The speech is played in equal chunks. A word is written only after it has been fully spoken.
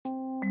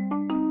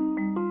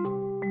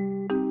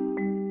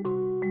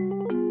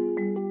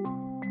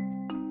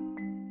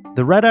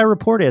The Red Eye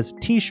Report has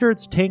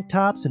t-shirts, tank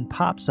tops, and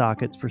pop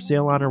sockets for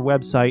sale on our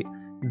website,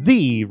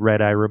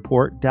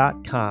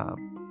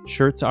 theredeyereport.com.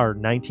 Shirts are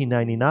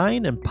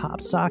 $19.99 and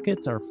pop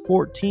sockets are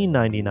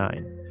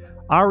 $14.99.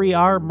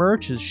 RER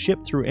merch is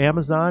shipped through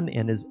Amazon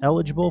and is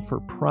eligible for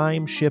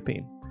Prime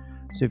shipping.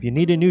 So if you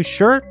need a new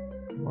shirt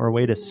or a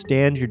way to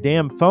stand your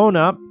damn phone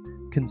up,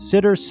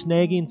 consider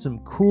snagging some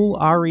cool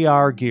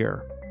RER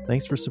gear.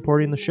 Thanks for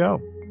supporting the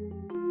show.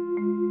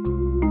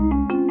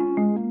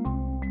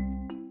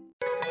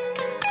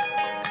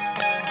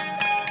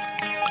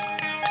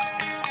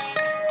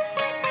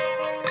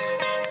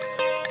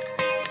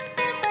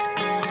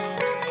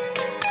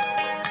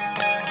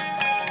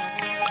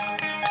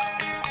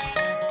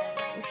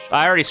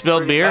 I already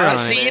spilled beer on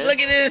see, it. look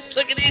at this.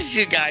 Look at these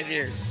two guys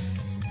here.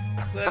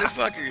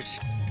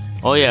 Motherfuckers.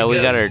 Oh yeah, we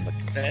got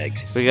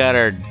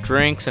our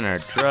drinks and our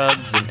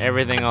drugs and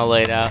everything all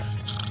laid out.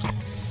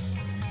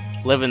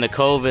 Living the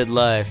COVID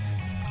life.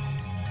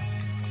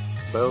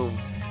 Boom.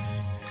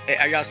 Hey,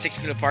 are y'all 6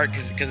 feet apart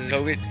because of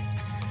COVID?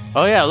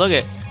 Oh yeah, look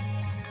it.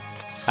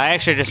 I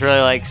actually just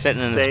really like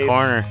sitting in this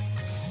corner.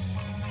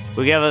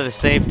 We give it a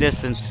safe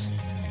distance.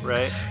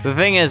 Right. The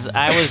thing is,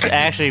 I was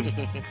actually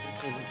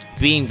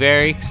being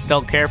very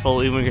still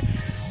careful. Even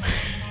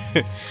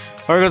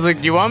Oracle's like,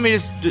 "Do you want me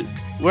to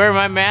wear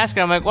my mask?"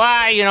 I'm like,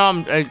 "Why? You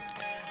know, I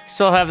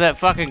still have that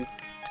fucking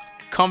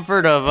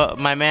comfort of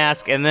my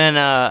mask." And then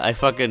I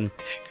fucking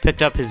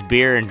picked up his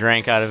beer and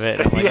drank out of it.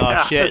 I'm like,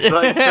 "Oh shit!"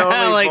 Like,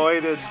 totally like,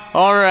 voided.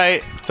 all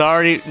right, it's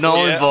already null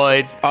and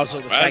void.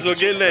 Also, the Might as well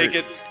get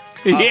naked.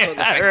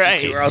 Yeah, right.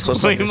 We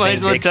might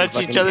as well touch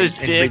each other's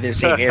breathe the dicks.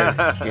 same air,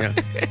 you know?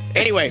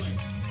 Anyway,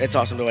 that's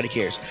awesome. Nobody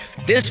cares.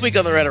 This week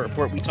on the Reddit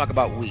Report, we talk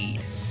about weed.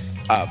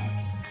 I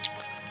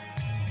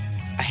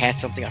had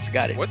something, I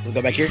forgot it. Let's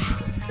go back here.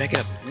 Back it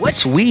up.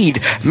 What's weed?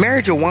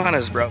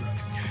 Marijuanas, bro.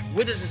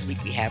 With us this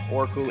week, we have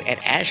Oracle and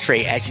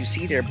Ashtray. As you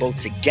see, they're both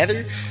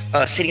together,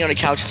 sitting on a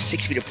couch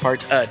 6 feet apart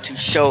to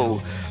show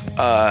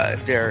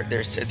their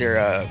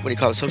what do you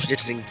call it, social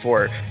distancing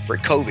for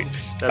COVID.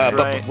 That's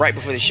But right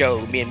before the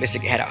show, me and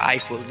Mystic had an eye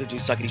full of them two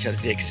sucking each other's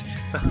dicks.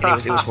 And it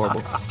was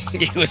horrible.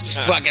 It was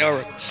fucking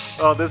horrible.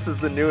 Oh, this is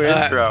the new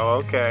intro.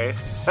 Okay.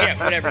 Yeah,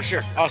 whatever.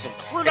 Sure, awesome.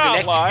 We're And the not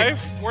next- live.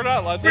 We're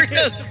not live. They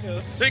can't see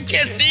us. They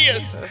can't see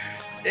us.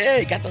 Yeah,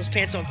 you got those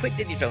pants on quick,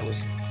 didn't you,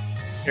 fellas?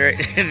 All right.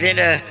 And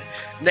then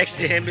next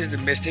to him is the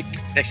Mystic.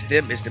 Next to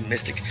them is the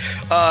Mystic.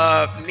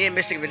 Me and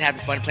Mystic have been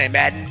having fun playing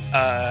Madden.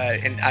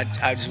 And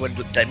I just wanted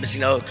to let Mystic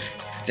know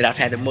that I've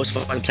had the most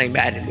fun playing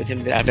Madden with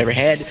him that I've ever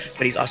had.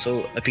 But he's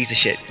also a piece of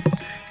shit.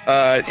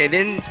 And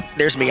then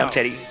there's me. I'm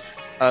Teddy.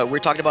 We're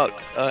talking about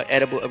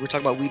We're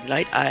talking about weed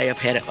tonight. I have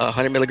had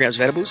 100 milligrams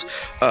of edibles.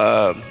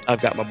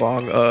 I've got my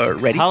bong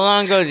ready. How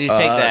long ago did you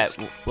take that?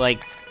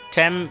 Like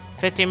 10,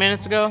 15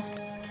 minutes ago?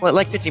 Well,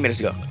 like 15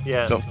 minutes ago.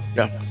 Yeah. So,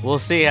 yeah. We'll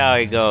see how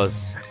it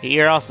goes.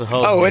 You're also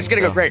hosting. Oh, it's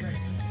gonna go great.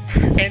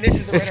 And this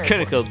is the It's Reddit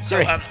gonna Report. go So,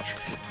 great.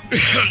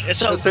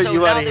 That's what you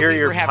now want to that hear we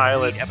your were having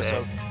pilot weed say.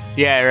 episode-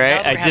 Yeah, now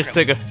right? that I we're just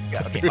took having- a...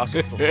 Yeah, okay,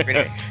 awesome. Cool.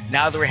 Anyway,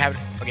 now that we're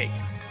having... Okay,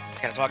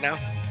 can I talk now?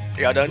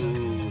 Are y'all done?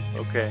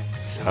 Ooh, okay.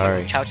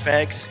 Sorry. Couch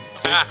fags?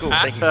 Cool,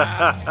 thank you.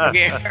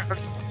 Yeah.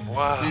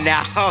 Wow.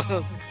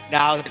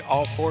 Now that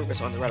all four of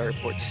us on the Reddit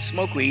Report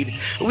smoke weed,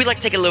 we'd like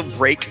to take a little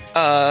break.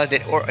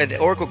 The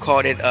Oracle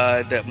called it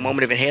the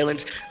moment of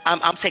inhalants.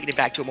 I'm taking it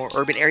back to a more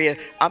urban area.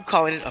 I'm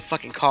calling it a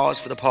fucking cause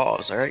for the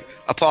pause, all right?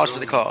 A pause for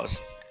the cause.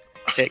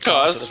 I said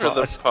Cause for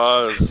the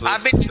pause.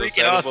 I've been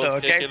drinking Those also,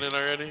 edibles okay? kicking in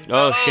already?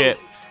 Oh, shit.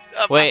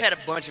 Wait, I've had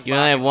a bunch of you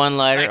only vodka. have one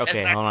lighter? That's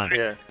Okay, not hold on. great.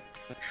 Yeah.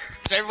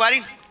 So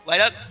everybody,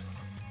 light up.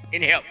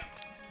 Inhale.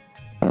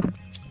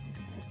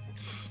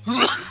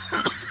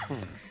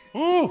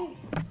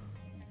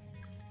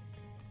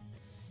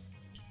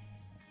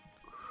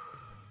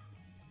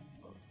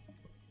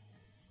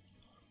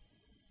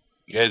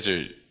 You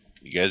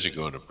guys are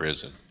going to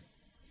prison.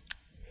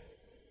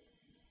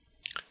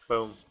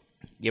 Boom.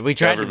 Yeah, we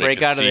tried to Government break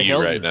can out of the see you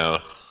Hilton. right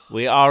now.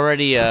 We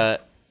already,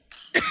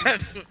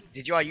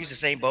 Did you all use the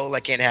same bowl? I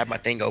can't have my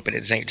thing open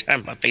at the same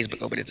time. My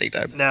Facebook open at the same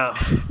time. No.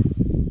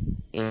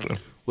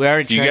 we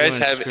already Do you tried guys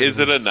to have? unscrew Is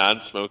it them. a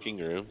non-smoking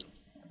room?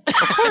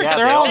 Yeah,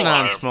 They're they all are.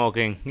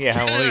 non-smoking.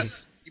 Yeah,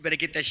 You better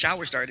get that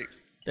shower started.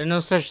 there's no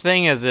such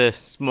thing as a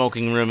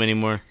smoking room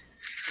anymore.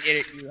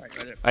 You're right,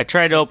 brother. I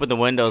tried to open the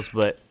windows,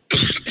 but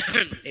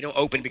They don't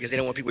open because they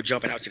don't want people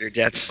jumping out to their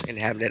deaths and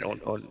having that on.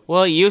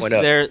 well, What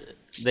up?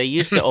 they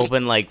used to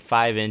open like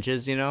 5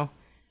 inches, you know,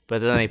 but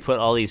then they put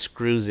all these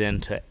screws in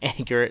to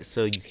anchor it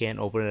so you can't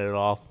open it at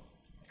all.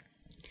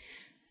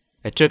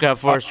 I took out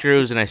 4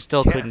 screws and I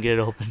still couldn't get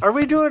it open. Are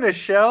we doing a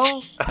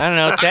show? I don't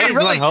know. Teddy's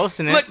the one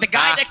hosting it. Look, the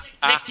guy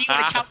next to you on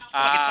the couch fucking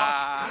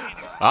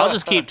talking. I'll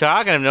just keep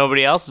talking if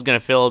nobody else is gonna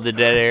fill the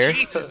dead air.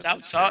 Jesus,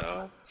 I'm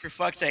talking. For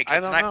fuck's sake. I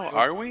it's don't not know. cool.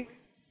 Are we?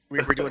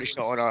 We're doing a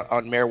show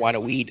on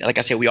marijuana weed. Like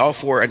I said, we all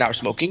four are now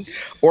smoking.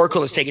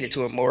 Oracle is taking it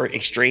to a more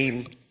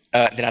extreme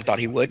than I thought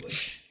he would.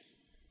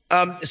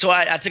 So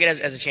I took it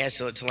as a chance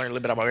to learn a little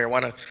bit about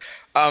marijuana.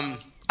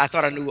 I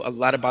thought I knew a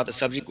lot about the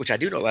subject, which I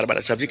do know a lot about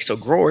the subject. So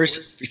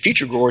growers,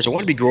 future growers, or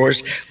want to be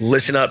growers,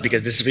 listen up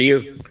because this is for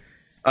you.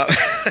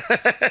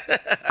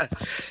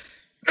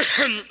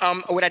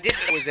 What I did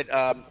know was that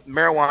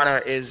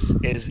marijuana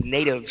is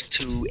native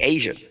to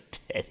Asia.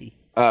 Teddy.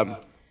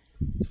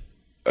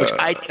 Which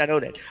I did not know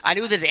that. I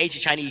knew that the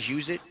ancient Chinese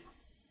used it.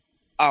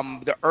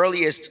 The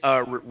earliest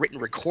written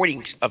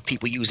recordings of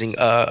people using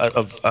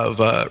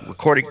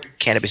recorded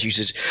cannabis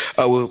usage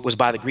was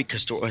by the Greek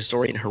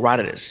historian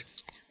Herodotus,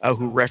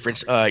 who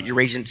referenced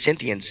Eurasian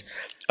Scythians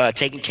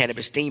taking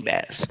cannabis steam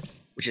baths,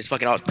 which is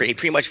fucking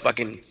pretty much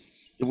fucking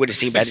what a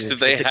steam bath is.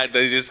 They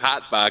just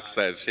hotboxed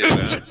that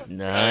shit.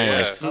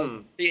 Nice.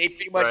 They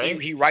pretty much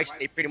he writes.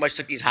 They pretty much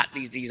took these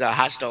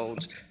hot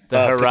stones. The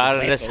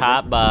Herodotus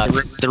hot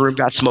box. The room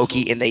got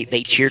smoky, and they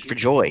cheered for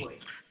joy.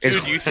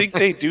 Dude, you think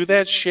they do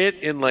that shit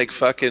in like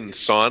fucking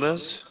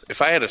saunas?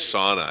 If I had a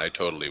sauna, I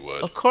totally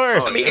would. Of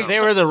course. If they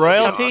were the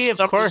royalty, of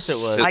course it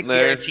was. Sitting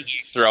there,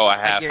 throw a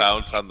half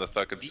ounce on the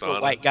fucking sauna.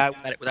 A white guy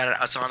without a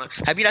sauna.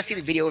 Have you not seen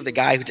the video of the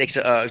guy who takes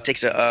a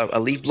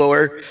leaf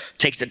blower,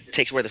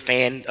 takes where the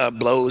fan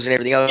blows and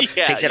everything else,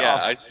 takes it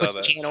off, puts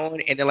a can on,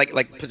 and then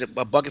like puts a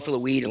bucket full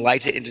of weed and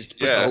lights it and just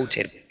puts the whole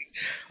tent.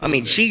 I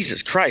mean,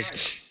 Jesus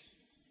Christ.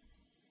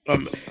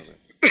 Like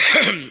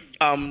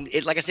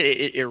I said,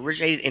 it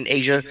originated in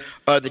Asia.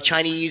 The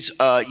Chinese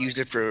used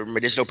it for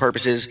medicinal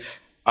purposes.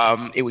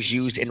 It was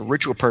used in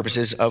ritual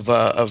purposes of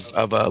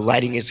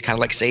lighting as kind of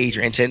like sage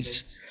or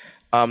incense,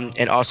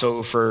 and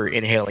also for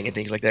inhaling and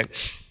things like that.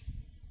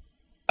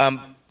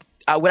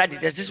 What I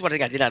did, this is one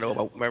thing I did not know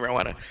about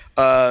marijuana.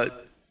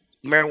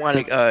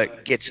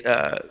 Marijuana gets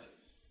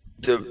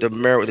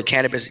the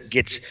cannabis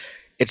gets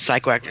its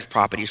psychoactive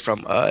properties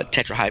from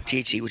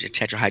THC, which is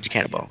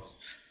tetrahydrocannabinol.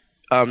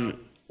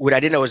 What I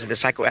didn't know is that the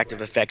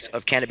psychoactive effects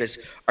of cannabis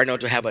are known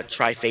to have a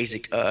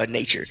triphasic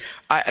nature.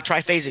 A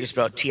triphasic is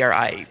spelled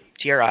triphasic,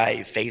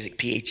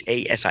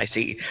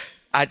 Phasic.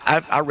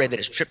 I read that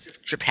it's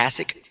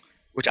triphasic,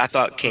 which I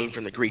thought came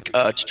from the Greek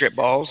strip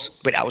balls,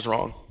 but I was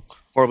wrong,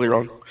 horribly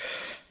wrong.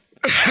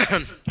 I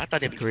thought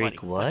that'd be Greek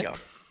funny. what?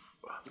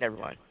 Never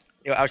mind.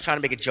 I was trying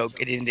to make a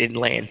joke. It didn't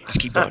land. Just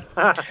keep going.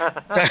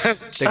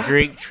 The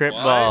Greek trip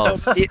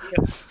balls.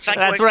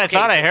 That's what I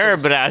thought I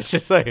heard, but I was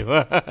just like,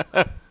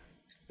 what?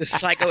 The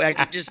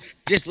psychoactive,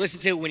 just listen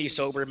to it when you're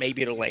sober.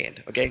 Maybe it'll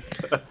land. Okay.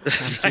 I'm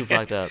too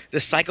fucked up. The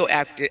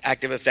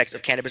psychoactive effects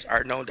of cannabis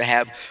are known to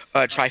have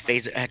a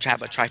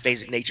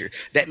triphasic nature.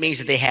 That means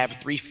that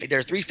there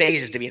are three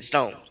phases to being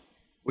stoned,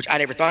 which I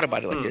never thought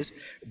about it like this.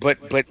 But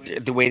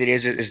the way that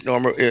it is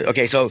normal.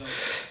 Okay, so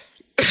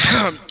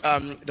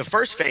the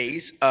first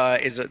phase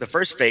is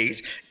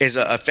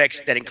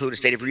effects that include a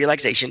state of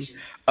relaxation,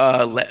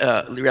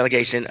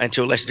 relegation, and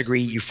to a lesser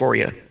degree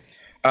euphoria.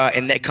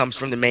 And that comes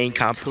from the main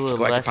compound,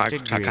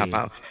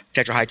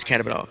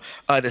 tetrahydrocannabinol.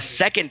 The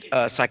second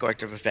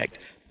psychoactive effect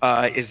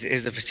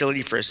is the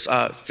facility for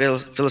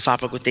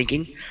philosophical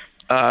thinking,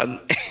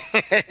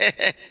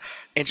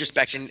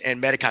 introspection,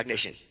 and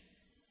metacognition.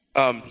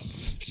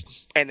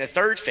 And the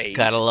third phase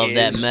Gotta love is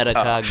that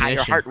metacognition.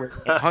 higher heart rate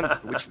and hunger,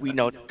 which we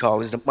know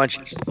call is the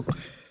munchies.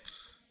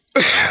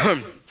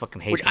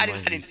 Fucking hate Which the I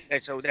munchies.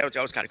 didn't. So that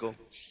was kind of cool.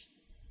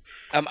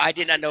 I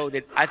did not know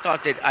that.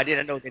 I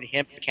didn't know that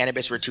hemp and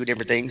cannabis were two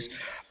different things.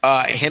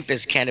 Hemp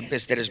is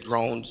cannabis that is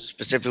grown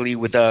specifically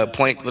with a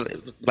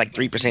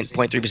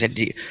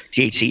 0.3%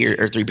 THC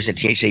or 3%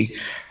 THC.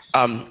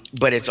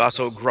 But it's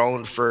also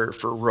grown for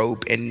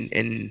rope and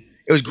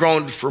it was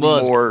grown for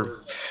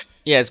more.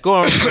 Yeah, it's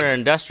going for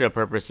industrial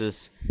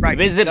purposes. Right,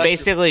 Is it industrial.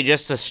 basically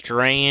just a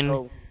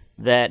strain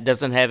that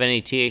doesn't have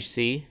any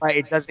THC? Right,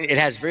 it doesn't. It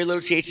has very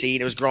little THC,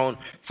 and it was grown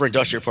for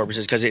industrial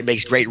purposes because it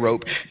makes great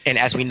rope. And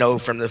as we know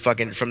from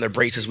the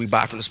bracelets we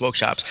buy from the smoke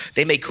shops,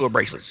 they make cool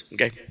bracelets.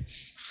 Okay,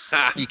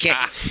 you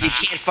can't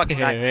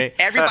fucking.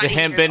 Everybody The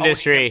hemp here owns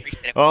industry hemp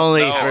bracelet.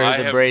 only No,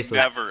 for the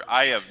bracelets.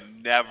 I have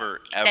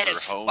never ever That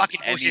is honed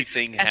fucking bullshit.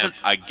 anything As a- hemp.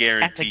 I As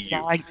guarantee a you.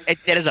 guy,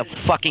 that is a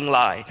fucking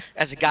lie.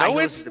 As a guy, No, who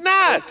it's listens to-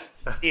 not.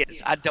 It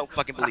is. I don't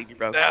fucking believe you,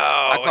 bro.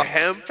 No,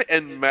 hemp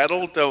and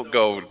metal don't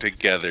go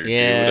together,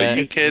 Yeah, dude.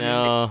 Are you kidding?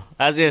 no.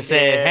 I was gonna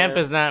say Yeah. hemp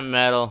is not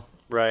metal.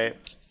 Right.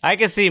 I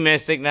could see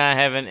Mystic not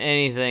having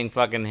anything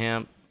fucking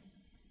hemp.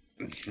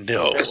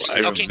 No,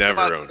 I've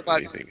never owned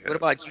anything hemp. What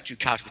about you two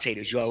couch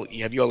potatoes?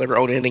 Have you all ever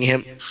owned anything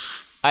hemp?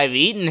 I've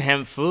eaten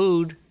hemp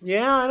food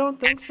Yeah, I don't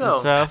think and so.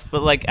 stuff,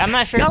 but like I'm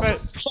not sure Y'all if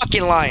are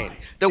fucking lying.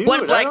 The Dude,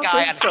 one I black don't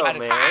guy think so,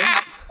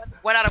 man.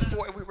 one out of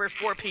four. We were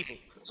four people,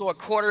 so a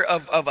quarter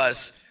of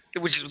us,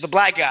 which is the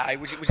black guy,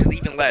 which is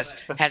even less,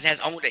 has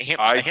owned a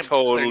hemp. I a hemp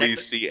totally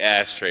see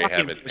Ashtray fucking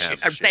having bullshit.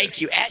 hemp. Thank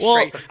you, Ashtray.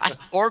 Well- I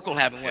see Oracle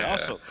having one Yeah.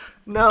 also.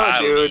 No,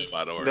 I don't know dude.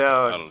 about Oracle. I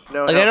No, don't-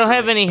 no. like I don't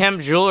have any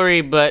hemp jewelry,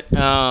 but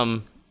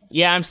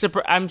yeah, I'm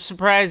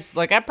surprised.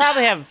 Like I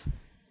probably have.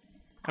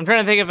 I'm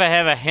trying to think if I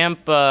have a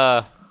hemp.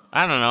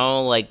 I don't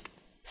know, like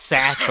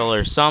satchel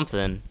or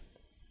something.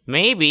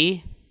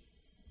 Maybe.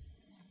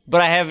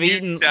 But I have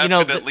eaten. You You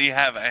know. definitely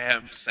have a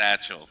hemp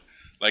satchel,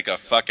 like a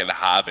fucking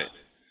hobbit,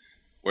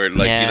 where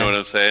like Yeah. you know what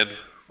I'm saying,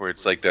 where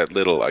it's like that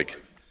little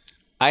like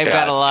I've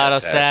got a God, lot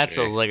of yes, Ashley.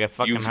 satchels like a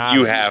fucking You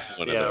hobby. have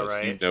one of Yeah, those.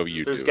 right. You know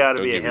you There's do. got to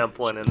Don't be a give me hemp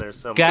one in there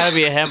somewhere. Gotta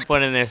be a hemp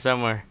one in there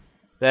somewhere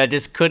that I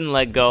just couldn't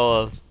let go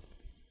of.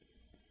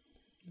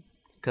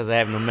 Because I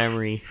have no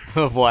memory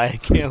of why I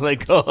can't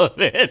let go of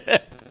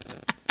it.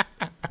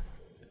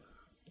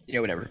 Yeah,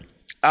 whatever.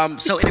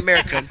 So in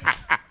America,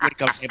 when it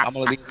comes to hemp, I'm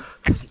gonna be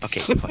okay.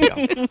 Fuck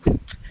y'all.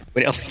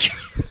 When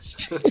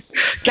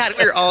God,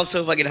 we're all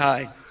so fucking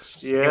high.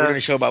 Yeah. And we're gonna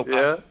show about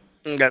pot.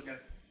 Yeah. Okay.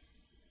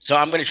 So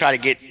I'm gonna try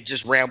to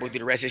just ramble through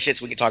the rest of the shit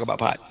so we can talk about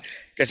pot.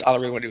 Because all I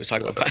really want to do is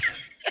talk about pot.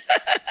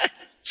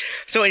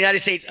 So in the United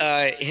States,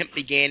 hemp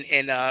began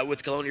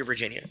with colonial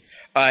Virginia.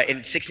 In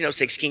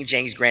 1606, King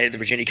James granted the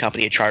Virginia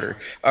Company a charter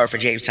for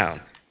Jamestown.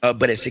 But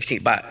by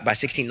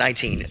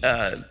 1619,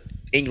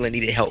 England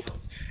needed help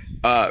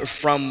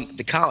from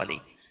the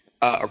colony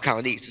or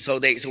colonies. So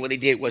what they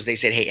did was they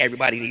said, hey,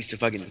 everybody needs to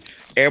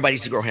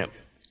grow hemp.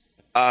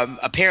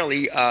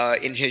 Apparently,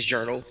 in his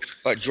journal,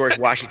 George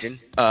Washington.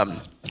 Why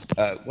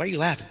are you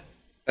laughing?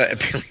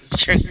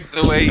 Apparently,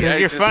 The way Because I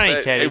you're just- funny,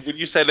 I- Teddy. When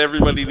you said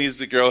everybody needs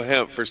to grow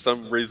hemp, for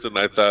some reason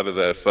I thought of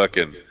that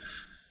fucking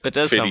It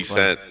does 50 sound fun.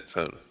 Cent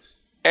song.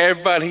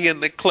 Everybody in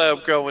the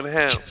club growing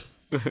hemp.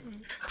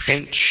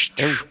 Check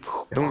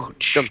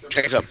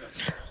this out.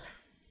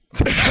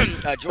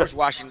 George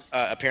Washington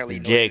apparently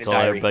noted in Jake his will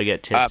diary, everybody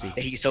get tipsy. that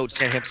he sowed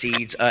 10 hemp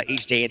seeds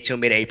each day until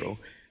mid-April,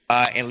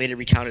 and later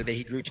recounted that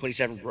he grew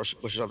 27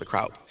 bushels of the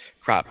crop.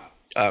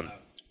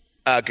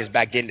 Because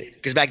back then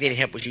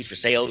hemp was used for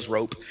sails,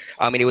 rope.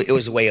 I mean, it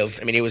was a way of.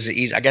 I mean, it was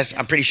easy. I guess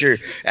I'm pretty sure.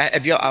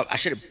 I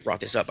should have brought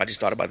this up. I just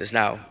thought about this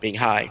now, being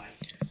high.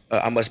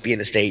 I must be in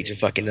the stage of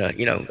fucking,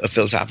 of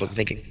philosophical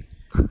thinking.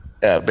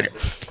 But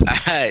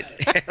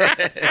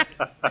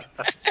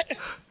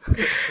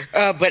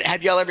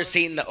have y'all ever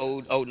seen the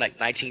old like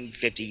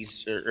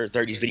 1950s or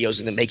 30s videos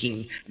of them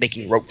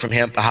making rope from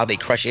hemp, how they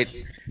crush it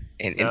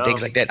and No.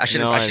 things like that? I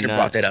should No, have I'm not.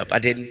 brought that up. I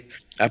didn't.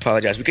 I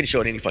apologize. We couldn't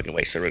show it any fucking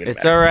way, so it really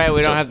It's matter. all right.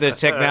 We So- don't have the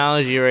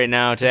technology right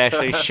now to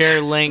actually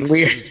share links.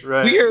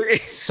 Right. We're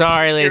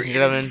Sorry, ladies and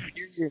gentlemen.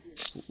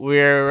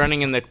 We're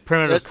running in the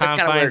primitive That's kinda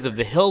confines weird. of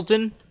the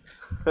Hilton.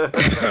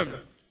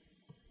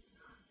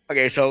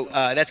 Okay, so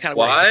that's kind of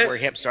What? where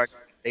hemp started in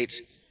the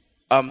States.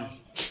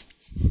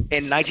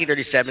 In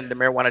 1937, the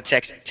Marijuana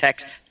Tax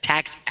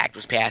Act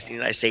was passed in the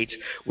United States,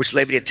 which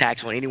levied a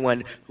tax on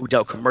anyone who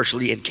dealt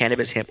commercially in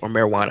cannabis, hemp, or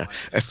marijuana,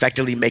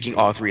 effectively making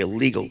all three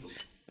illegal.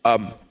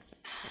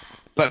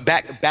 But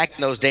back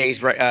in those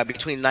days, right,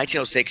 between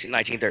 1906 and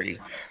 1930,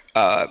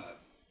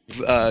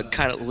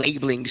 kind of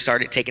labeling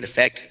started taking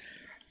effect.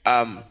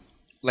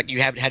 Like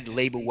you had to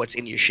label what's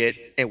in your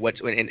shit and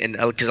what's and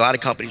because a lot of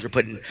companies were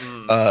putting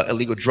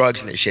illegal drugs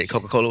in their shit.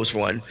 Coca-Cola was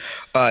one.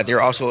 There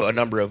are also a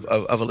number of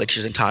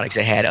elixirs and tonics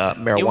that had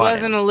marijuana. It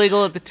wasn't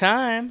illegal at the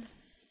time.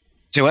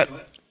 So what?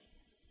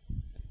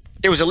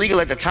 It was illegal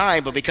at the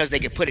time, but because they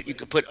could put it, you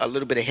could put a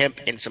little bit of hemp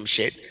in some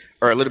shit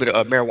or a little bit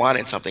of marijuana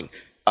in something,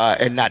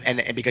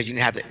 and because you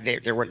didn't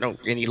have there weren't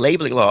any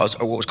labeling laws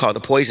or what was called the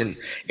poison.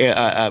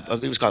 I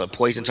believe it was called the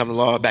poison something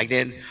law back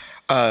then.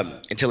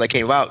 Until they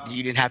came out,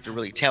 you didn't have to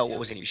really tell what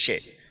was in your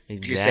shit. You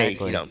just say,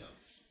 Exactly. you know.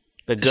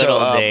 The good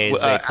old days, they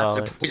after call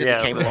the it. poison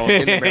Yeah. came along,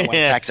 then the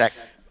Marijuana Tax Act.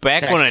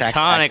 Back when a Tax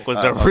tonic Act,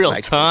 was a of real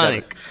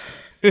 1927.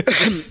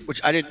 tonic.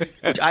 which I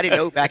didn't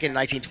know back in the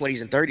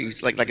 1920s and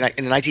 30s, like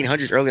in the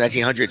 1900s, early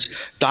 1900s,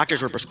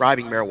 doctors were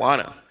prescribing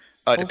marijuana to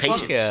Oh, fuck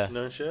patients yeah.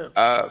 No shit.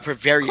 for Of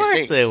various course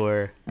things. they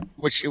were.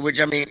 Which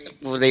I mean,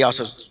 well, they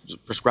also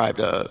prescribed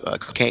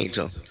cocaine,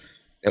 so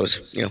it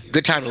was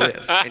good time to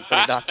live. And for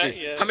the doctor,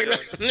 Yeah. I mean,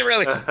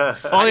 really,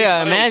 Oh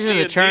yeah, imagine the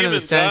Seeing turn of the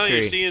demons, huh? You're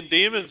century. seeing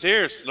demons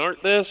here.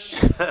 Snort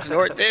this.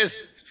 snort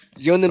this.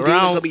 You and them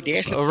demons gonna be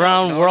dancing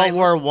Around all World night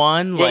War long.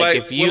 One, like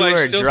if you will I were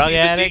a still drug see the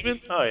addict, demon?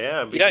 Oh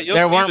yeah. Yeah, you'll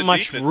there see weren't the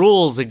much demon.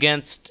 rules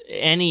against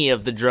any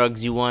of the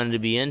drugs you wanted to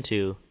be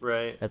into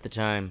Right. at the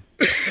time.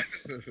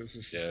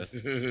 Yeah.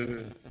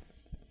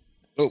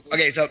 Oh,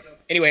 okay. So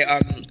anyway,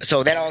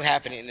 so that all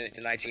happened in the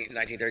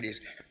 1930s.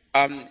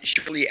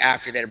 Shortly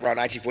after that, around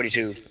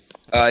 1942,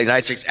 the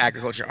United States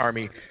Agriculture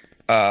Army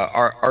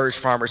urged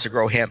farmers to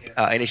grow hemp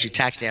and issued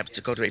tax stamps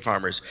to cultivate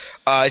farmers.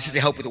 This is to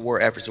help with the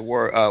war efforts. The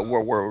World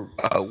War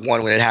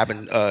One, when it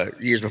happened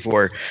years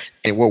before,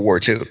 and World War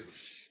Two.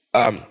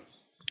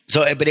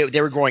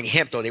 They were growing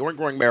hemp though. They weren't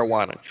growing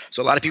marijuana.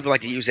 So a lot of people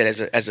like to use that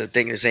as a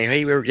thing. They're saying,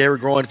 hey, they were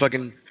growing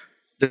fucking.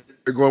 They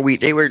were growing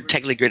wheat. They were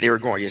technically good. They were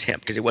growing just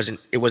hemp because it wasn't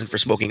for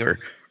smoking or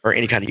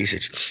any kind of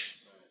usage.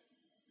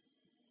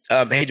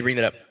 I hate to bring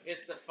that up.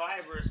 It's the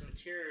fibrous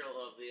material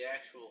of the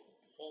actual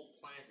whole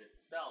plant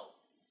itself.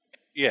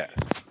 Yeah.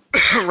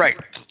 Right.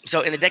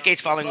 So in the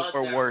decades following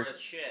World War,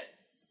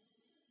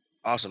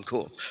 awesome,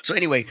 cool. So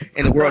anyway,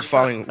 in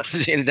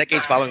the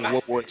decades following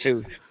World War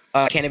II,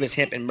 cannabis,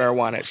 hemp, and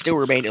marijuana still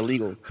remained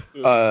illegal.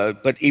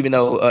 But even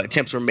though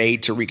attempts were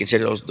made to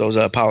reconsider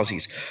those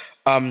policies,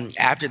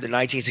 after the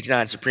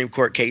 1969 Supreme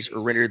Court case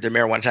rendered the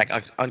Marijuana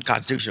Act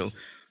unconstitutional,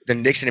 the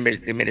Nixon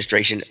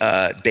administration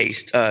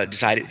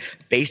decided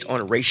based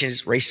on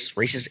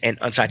racist and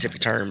unscientific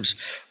terms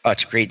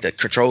to create the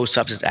Controlled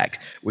Substance Act,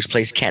 which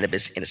placed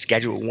cannabis in a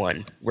Schedule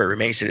 1, where it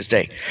remains to this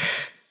day.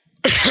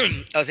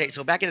 Okay,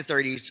 so back in the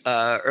 30s,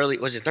 early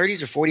was it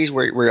 30s or 40s?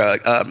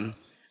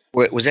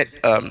 Where was that?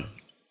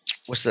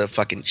 What's the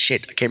fucking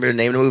shit? I can't remember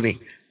the name of the movie.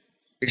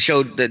 It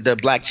showed the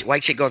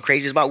white chick going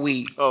crazy. It's about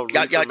weed. Oh,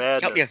 Reefer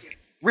Madness. Help me.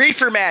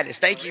 Reefer Madness.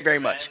 Thank you very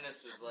much.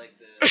 Madness was like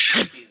the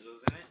 50s,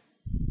 wasn't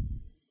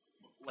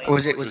it?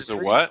 Was it Was it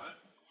what?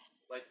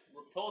 Like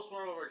post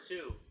World War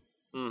II.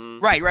 Mm-hmm.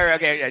 Right.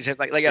 Okay. Yeah, so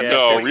like Yeah.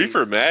 No, 50s.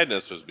 Reefer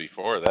Madness was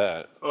before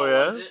that. Oh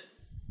yeah.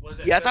 Was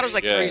it yeah, I thought it was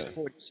like 30s? 30s and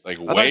 40s. Like I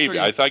thought it was way. 30s.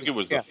 I thought it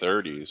was Yeah. the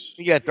 30s.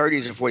 Yeah,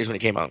 30s and 40s when it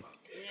came out.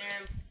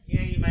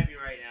 Yeah, you might be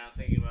right now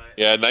thinking about it.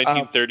 Yeah,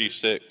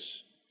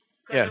 1936.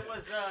 Yeah.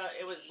 Because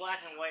it was black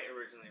and white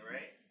originally,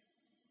 right?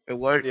 It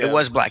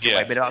was black and Yeah.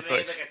 white, but They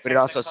made, like, a it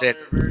also said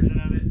Technicolor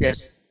version of it.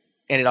 yes,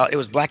 and it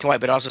was black and white,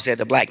 but it also said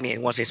the black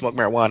men once they smoked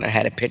marijuana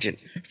had a penchant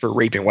for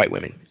raping white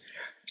women.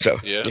 So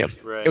Yeah.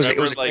 Right. It was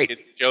Remember, a like great. it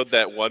showed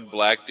that one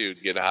black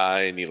dude get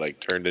high and he like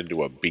turned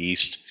into a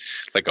beast,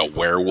 like a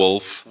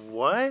werewolf.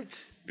 What?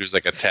 He was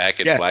like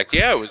attacking Yeah. black.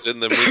 Yeah, it was in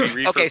the movie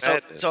Reefer Okay,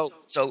 Madness. so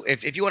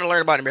if you want to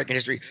learn about American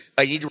history,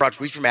 you need to watch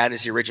Reefer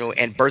Madness, the original,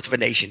 and Birth of a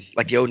Nation,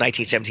 like the old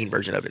 1917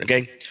 version of it.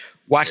 Okay,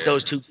 watch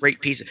those two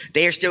great pieces.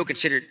 They are still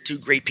considered two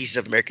great pieces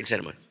of American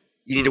cinema.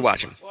 You need to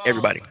watch them, Well,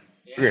 everybody.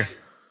 Yeah.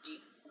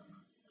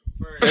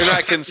 They're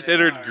not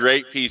considered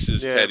great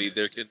pieces, Yeah. Teddy.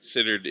 They're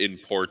considered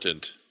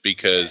important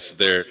because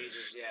they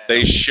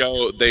They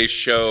show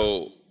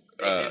influence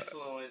our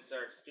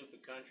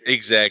stupid country.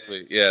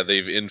 exactly. Yeah,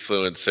 they've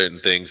influenced certain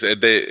things, and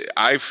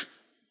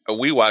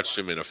we watched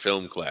them in a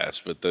film class,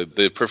 but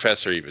the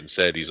professor even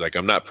said he's like,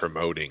 I'm not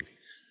promoting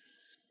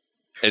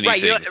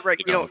anything. Right,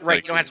 you don't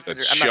have to.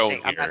 that's I'm shown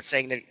not here.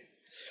 saying that.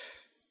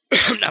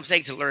 I'm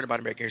saying to learn about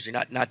American history,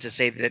 not to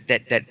say that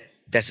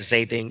that's the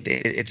same thing.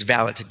 It's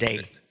valid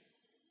today.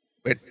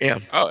 But yeah.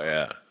 Oh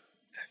yeah.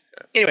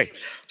 Anyway,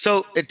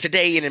 so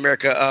today in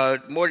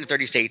America, more than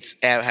 30 states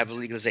have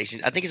legalization.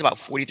 I think it's about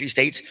 43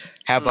 states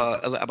have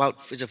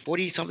is it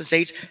 40 something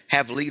states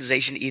have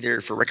legalization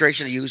either for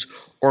recreational use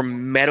or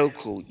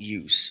medical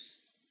use.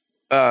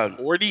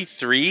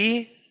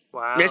 43.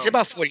 Wow. It's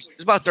about 40.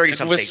 It's about 30 And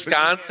something states.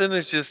 Wisconsin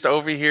is just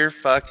over here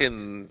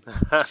fucking.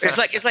 It's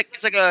like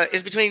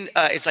between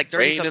it's like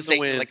 30 Rain something in the states.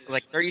 wind.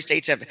 Like 30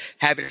 states have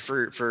it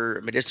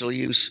for medicinal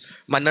use.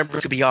 My number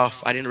could be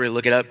off. I didn't really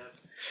look it up.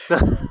 You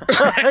just-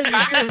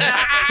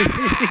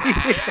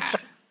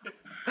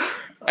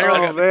 I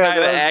don't know, Oh, man, the kind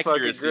of that was fucking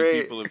accuracy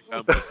great. people have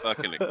come to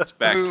fucking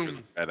expect from Boom.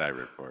 the Red Eye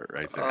Report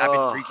right there. I've been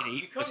Oh. freaking You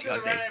eating come pussy to all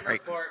the day. Red Eye Right?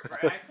 Report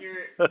for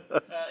accurate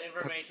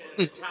information.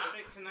 The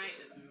topic tonight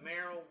is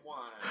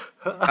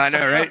marijuana. I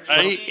know, right?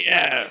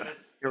 Yeah.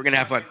 We're gonna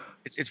have fun.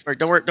 It's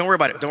don't worry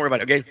about it. Don't worry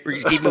about it. Okay, we're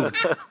just keep moving.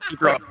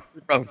 Keep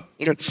rolling.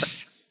 You know,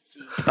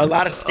 a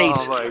lot of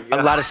states. Oh my A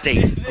God. lot of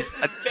states. This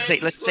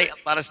is Let's say a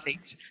lot of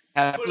states.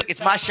 Look,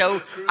 it's my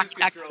show. I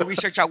can do the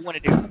research I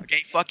want to do.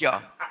 Okay, fuck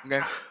y'all.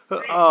 Okay.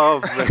 Oh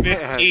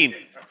man.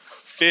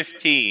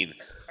 15.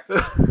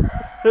 No,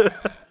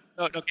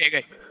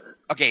 okay.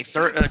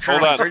 Hold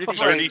Currently, on.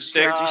 33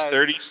 states.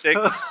 36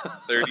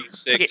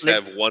 Okay,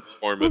 have one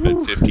form of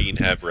it, 15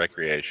 have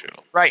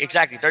recreational. Right,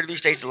 exactly. 33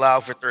 states allow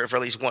for at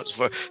least once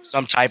for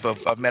some type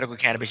of medical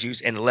cannabis use,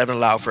 and 11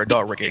 allow for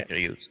adult recreational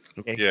use.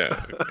 Okay.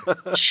 Yeah.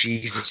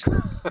 Jesus.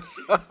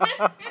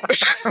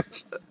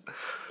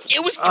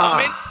 It was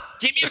coming.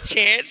 Give me a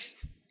chance.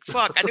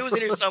 Fuck, I knew it was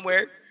in here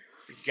somewhere.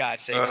 For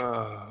God's sake.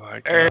 Oh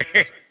my god.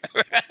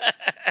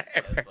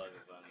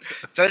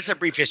 So that's a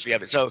brief history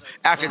of it. So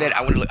after that,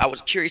 I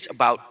was curious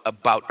about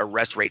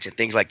arrest rates and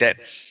things like that.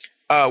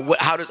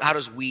 How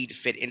does weed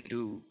fit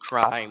into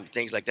crime,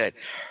 things like that?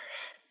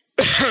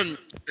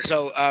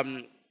 So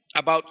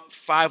about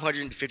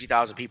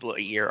 550,000 people a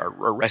year are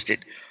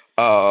arrested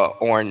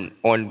on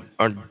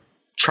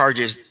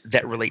charges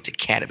that relate to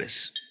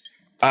cannabis.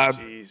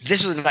 Jeez.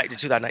 This was in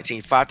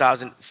 2019.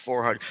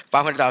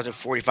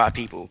 500,045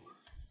 people.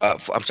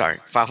 I'm sorry,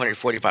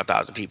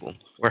 545,000 people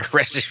were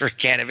arrested for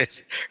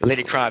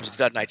cannabis-related crimes in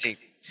 2019.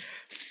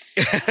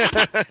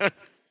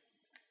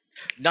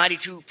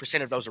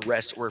 92% of those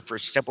arrests were for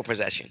simple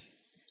possession.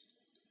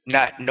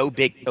 No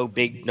big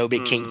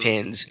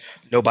kingpins.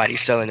 Nobody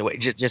selling away.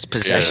 Just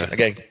possession.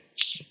 Yeah. Okay.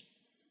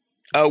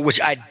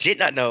 Which I did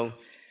not know.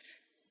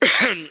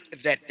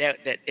 that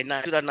in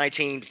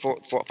 2019,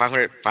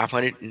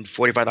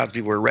 545,000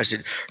 people were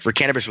arrested for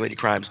cannabis-related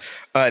crimes.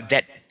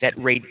 That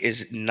rate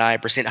is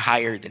 9%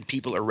 higher than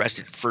people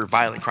arrested for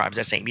violent crimes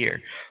that same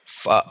year.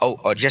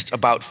 Just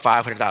about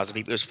 500,000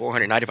 people. It was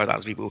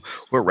 495,000 people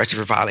who were arrested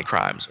for violent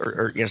crimes, or you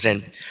know what I'm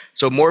saying.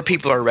 So more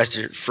people are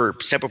arrested for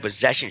simple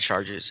possession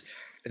charges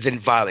than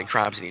violent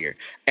crimes in a year.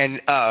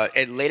 And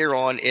later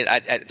on,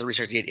 the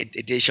research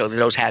it did show that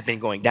those have been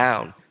going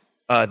down.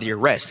 The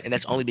arrest, and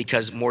that's only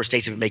because more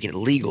states have been making it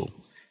legal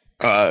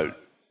to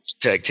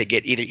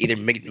get either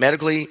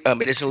medically,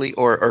 medicinally,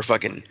 or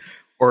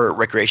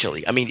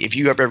recreationally. I mean, if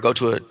you ever go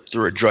through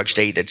a drug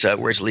state that's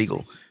where it's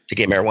legal to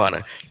get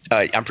marijuana.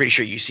 I'm pretty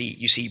sure you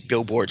see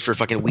billboards for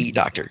fucking weed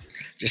doctor.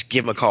 Just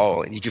give him a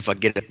call and you can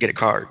fucking get a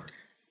card.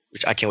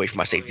 Which I can't wait for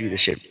my state to do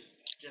this shit.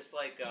 Just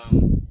like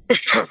we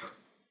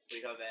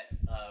call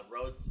that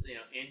roads,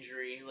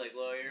 injury like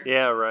lawyer.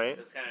 Yeah, right.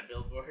 Those kind of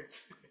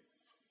billboards.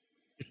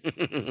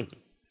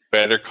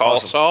 Better call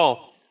Awesome.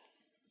 Saul.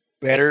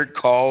 Better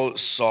call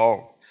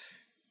Saul.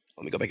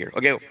 Let me go back here.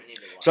 Okay,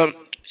 so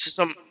just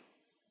some.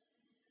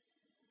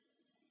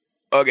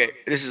 Okay,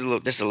 this is a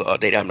little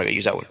update. I'm not gonna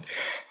use that one.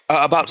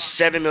 About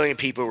 7 million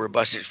people were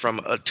busted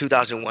from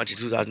 2001 to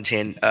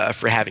 2010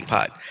 for having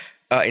pot.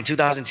 In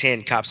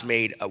 2010, cops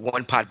made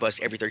one pot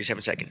bust every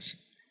 37 seconds,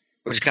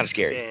 which is kind of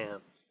scary Damn.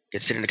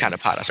 considering the kind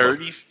of pot I smoke.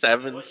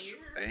 37.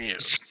 Damn.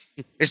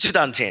 It's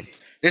 2010.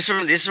 This is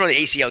from the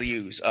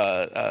ACLU's.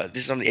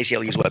 This is on the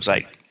ACLU's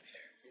website.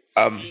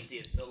 It's easy.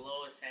 It's the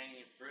lowest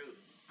hanging fruit.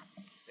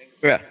 Think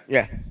about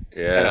Yeah, it.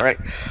 yeah. Yeah. All right.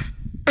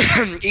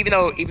 even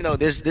though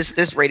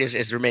this rate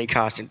has remained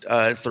constant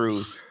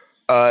through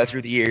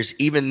the years,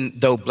 even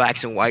though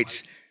blacks and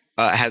whites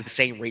have the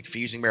same rate for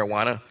using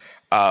marijuana,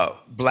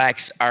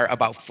 blacks are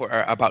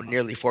about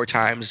nearly 4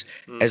 times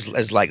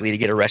as likely to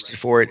get arrested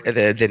for it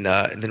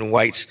than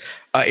whites.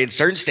 In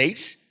certain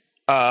states,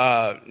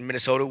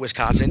 Minnesota,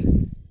 Wisconsin,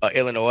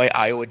 Illinois,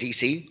 Iowa,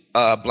 DC,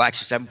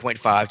 blacks are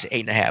 7.5 to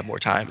 8.5 more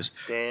times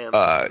Damn.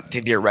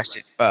 to be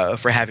arrested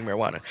for having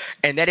marijuana,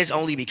 and that is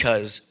only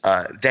because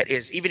that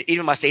is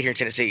even my state here in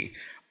Tennessee.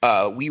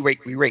 We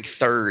rank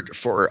third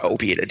for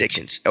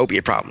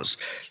opiate problems,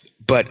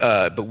 but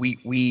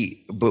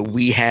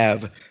we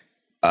have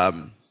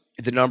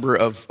the number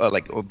of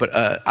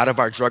out of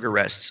our drug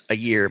arrests a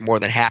year, more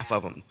than half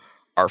of them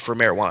are for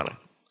marijuana,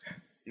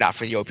 not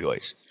for the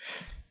opioids.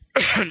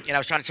 And I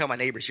was trying to tell my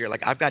neighbors here,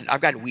 like I've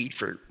gotten weed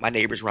for my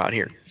neighbors around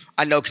here.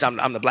 I know because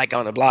I'm the black guy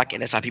on the block,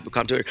 and that's how people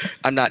come to it.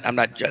 I'm not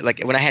like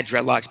when I had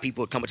dreadlocks,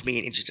 people would come up to me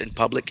and interested in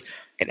public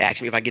and ask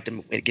me if I get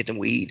them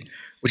weed,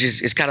 which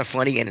is kind of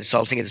funny and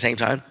insulting at the same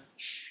time.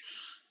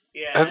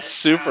 Yeah, That's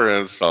super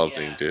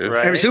insulting, dude.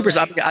 Right. I mean, super.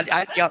 I'd be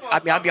out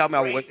Like, my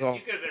racist. wife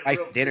You could've been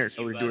for real dinner, pushy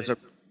or we were about doing it.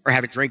 something, or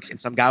having drinks, and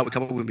some guy would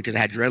come up with me because I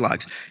had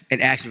dreadlocks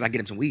and ask me if I can get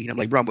him some weed. I'm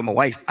like, bro, I'm with my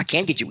wife. I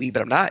can get you weed,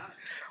 but I'm not.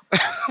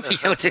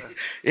 It's Yeah,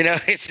 I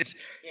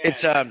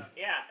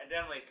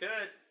definitely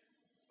could.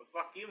 But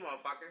fuck you,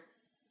 motherfucker.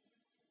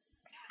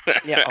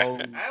 yeah. Oh, I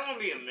don't want to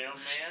be a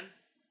middleman.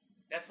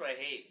 That's what I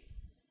hate.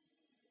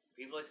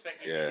 People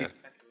expect you Yeah. to be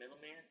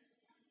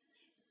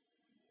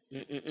a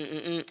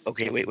middleman.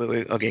 Okay, wait.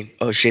 Okay.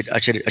 Oh shit, I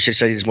should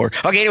study this more.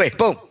 Okay, anyway,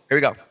 boom. Here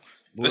we go.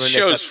 Moving This on to the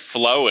next show's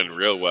flowing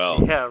real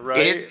well. Yeah, right.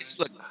 It is.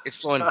 It's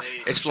flowing.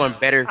 It's flowing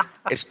better.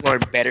 It's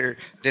flowing better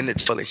than the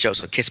toilet show.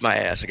 So kiss my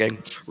ass. Okay,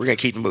 we're gonna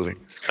keep it moving.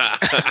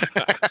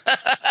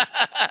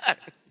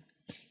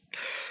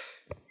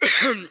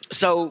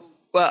 So,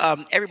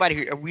 everybody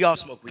here, we all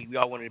smoke weed. We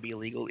all want it to be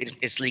illegal.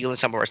 It's legal in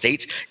some of our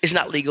states. It's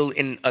not legal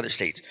in other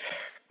states.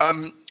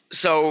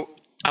 So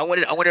I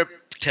wanted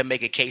to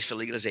make a case for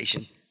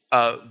legalization.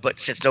 But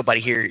since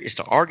nobody here is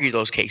to argue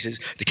those cases,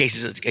 the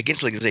cases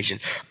against legalization,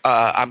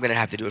 I'm going to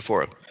have to do it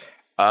for them.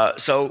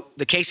 So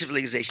the case of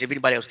legalization, if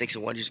anybody else thinks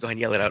of one, just go ahead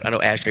and yell it out. I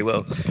know Ashley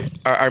will.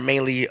 Are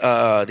mainly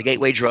the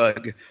gateway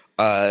drug.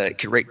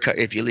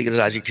 If you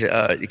legalize it,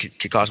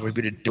 could cause more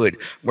people to do it.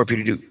 More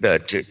people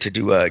to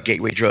do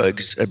gateway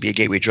drugs. Be a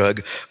gateway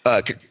drug.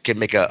 Could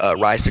make a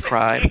rise to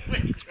crime.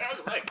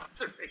 Like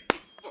 3,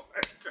 4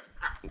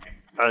 times.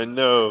 I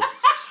know.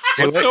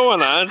 What's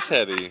going on,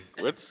 Teddy?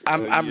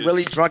 I'm you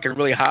really drunk and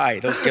really high.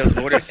 Those kills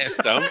orders.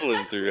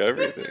 stumbling through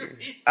everything.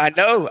 I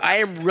know. I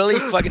am really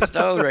fucking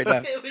stoned right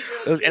now.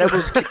 Those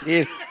edibles kicked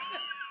in.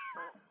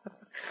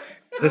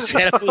 Those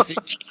edibles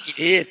are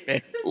kicking in,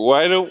 man.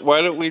 Why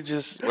don't we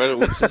just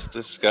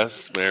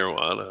discuss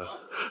marijuana?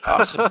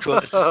 Awesome. Cool.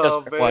 Let's discuss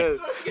Oh, marijuana.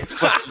 man.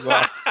 Fuck you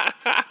all.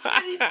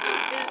 Teddy put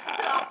his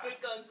topic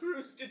on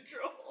cruise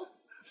control.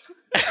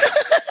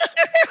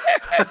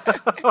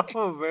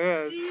 Oh,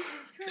 man.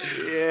 Jesus Christ.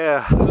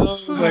 Yeah. Oh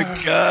my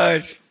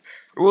god.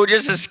 We'll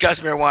just discuss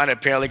marijuana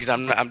apparently because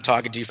I'm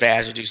talking too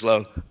fast or too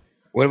slow.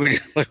 What do we do?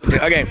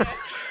 Okay.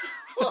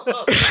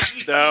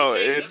 No,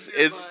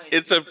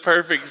 it's a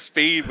perfect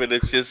speed, but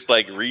it's just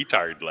like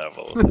retard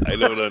level. I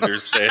don't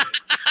understand.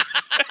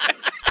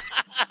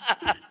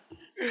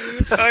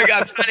 Okay,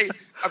 I'm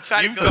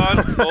trying You've to go.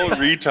 gone full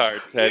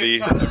retard,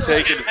 Teddy. I'm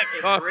taking.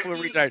 Oh, full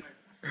retard.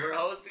 We're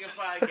hosting a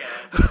podcast.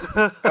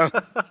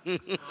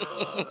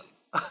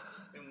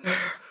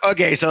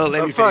 Okay, so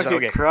let I'm me finish. fucking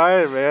Okay.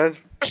 crying, man.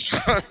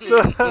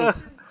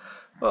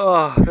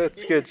 Oh,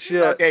 that's good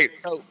shit. Okay,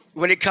 so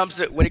when it comes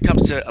to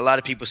a lot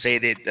of people say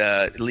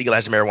that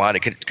legalizing marijuana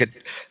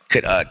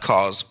could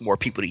cause more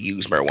people to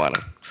use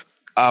marijuana.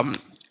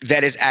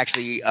 That is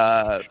actually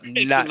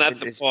Isn't not that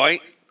the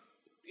point?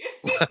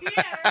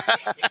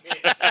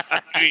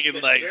 I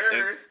mean, like,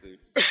 Sure.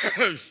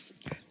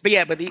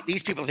 but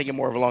these people are thinking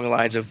more along the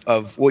lines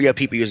of well, yeah,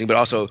 people using, but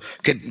also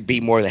could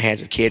be more in the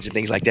hands of kids and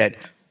things like that.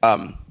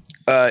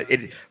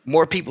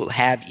 More people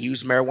have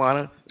used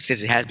marijuana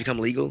since it has become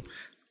legal,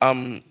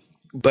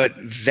 but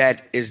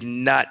that is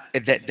not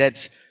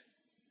that's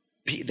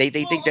They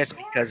think that's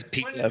because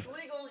people have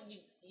legal,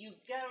 you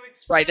gotta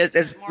right.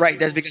 That's right.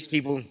 That's because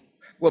people.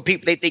 Well,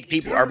 people they think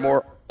people are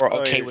more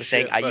Oh, okay your with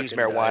saying shit I use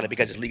fucking marijuana died.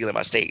 because it's legal in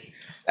my state,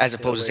 as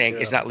opposed to wake saying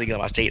it it's up. not legal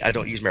in my state. I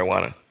don't use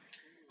marijuana.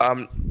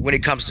 When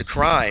it comes to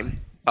crime,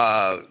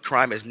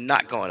 crime has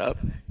not gone up.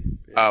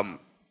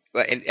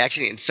 And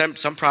actually, in some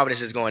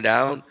provinces, it's going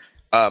down.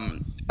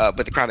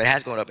 But the crime that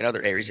has gone up in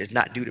other areas is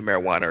not due to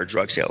marijuana or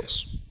drug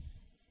sales.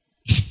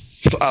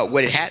 What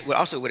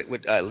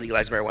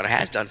legalized marijuana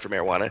has done for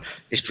marijuana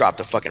is drop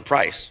the fucking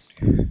price,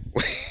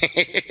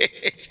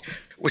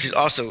 which is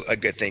also a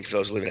good thing for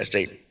those who live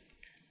in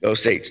those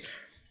states.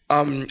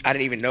 I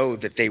didn't even know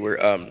that they were.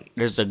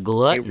 There's a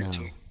glut they were now.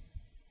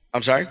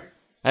 I'm sorry.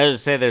 I was to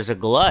say there's a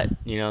glut,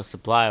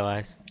 supply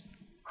wise.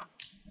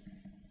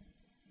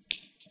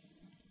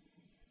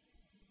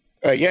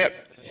 Yeah.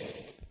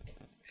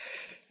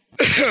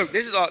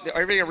 This is all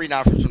everything I read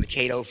now from the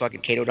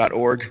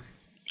Cato.org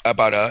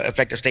about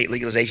effective state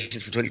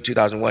legalization for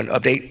 2001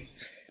 update.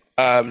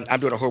 I'm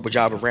doing a horrible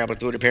job of rambling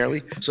through it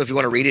apparently. So if you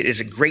want to read it, it's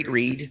a great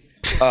read.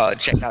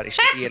 Check it out. It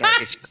should be in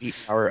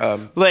our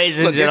Ladies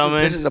and look,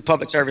 gentlemen, this is a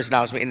public service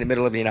announcement in the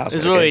middle of the announcement.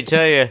 this is what we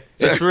tell you.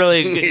 It's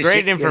really It's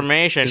great yeah.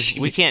 information.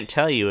 We can't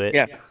tell you it.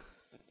 Yeah.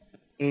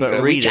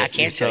 But read I it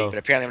can't tell you, yourself. but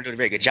apparently I'm doing a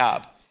very good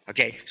job.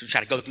 Okay, so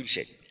try to go through the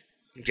shit.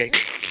 Okay,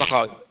 fuck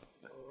all.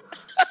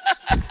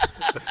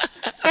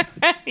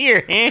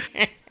 Here.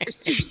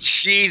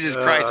 Jesus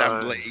Christ, I'm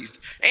blazed.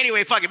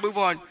 Anyway, fucking move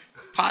on.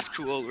 Pot's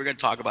cool. We're gonna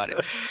talk about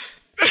it.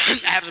 I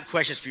have some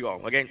questions for you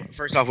all. Okay,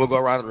 first off, we'll go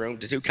around the room.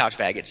 The two couch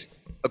faggots.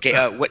 Okay,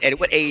 at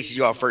what age did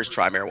you all first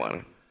try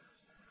marijuana?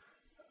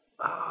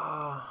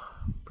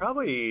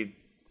 Probably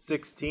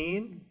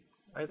 16,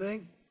 I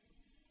think.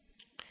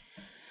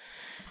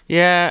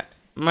 Yeah,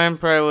 mine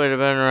probably would have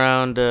been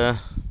around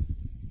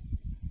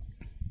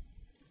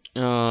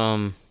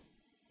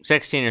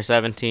 16 or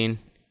 17.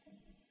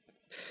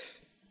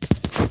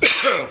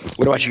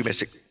 What about you,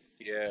 Mystic?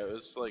 Yeah, it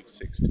was like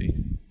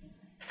 16.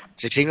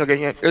 16? Okay,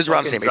 yeah, it was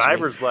around the Fucking same age. for me.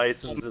 driver's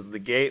license is the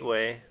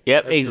gateway.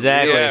 Yep, That's the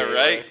exactly. Yeah, real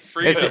right. gateway.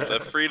 Freedom, the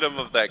freedom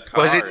of that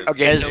car. Was it? is-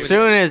 Okay, As so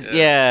soon as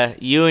yeah.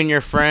 you and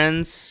your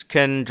friends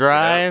can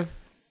drive,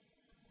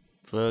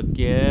 fuck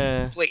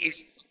yeah. Wait,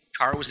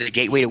 car was the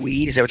gateway to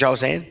weed? Is that what y'all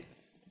was saying?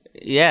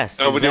 Yes.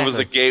 No, but it was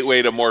a exactly.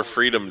 gateway to more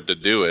freedom to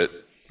do it.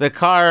 The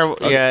car,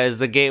 is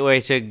the gateway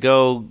to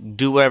go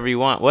do whatever you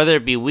want, whether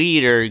it be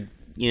weed or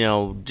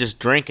just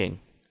drinking.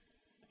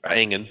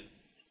 Banging.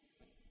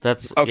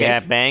 That's Okay.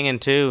 banging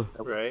too,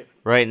 Right.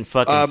 right in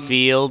fucking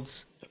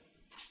fields,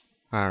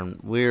 on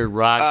weird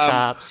rock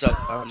tops, So,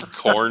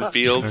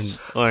 Cornfields.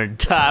 or on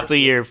top of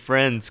your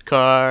friend's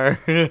car.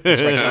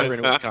 that's right, I read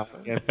it was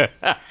Wisconsin,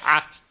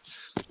 yeah.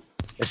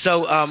 So,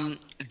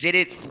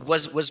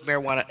 was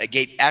marijuana a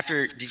gate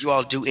after? Did you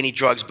all do any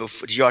drugs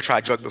before? Did you all try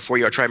a drug before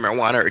you all tried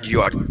marijuana, or did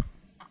you all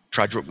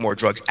try more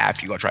drugs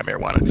after you all tried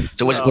marijuana?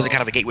 So was it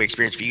kind of a gateway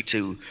experience for you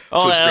to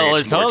Oh, it experience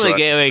was more totally drugs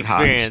gateway and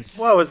highs? experience.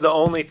 Well, it was the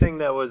only thing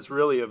that was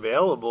really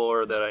available,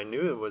 or that I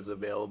knew it was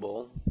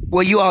available.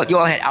 Well, you all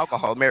had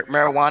alcohol.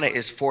 Marijuana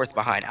is fourth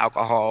behind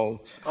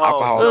alcohol.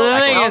 Alcohol. Well, the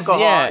like, thing is,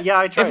 alcohol. yeah,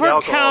 I if tried we're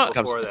alcohol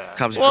count- before that.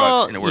 comes Well,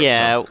 drugs in the word.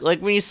 yeah, like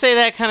when you say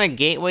that kind of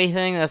gateway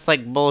thing, that's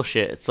like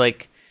bullshit. It's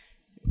like,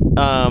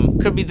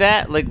 could be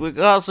that. Like we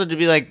could also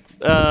be like,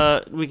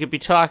 we could be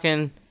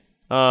talking,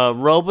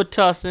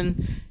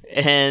 Robitussin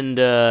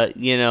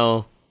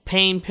and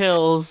pain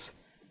pills.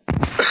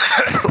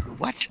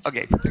 What?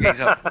 Okay.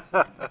 So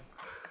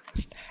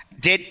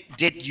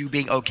did you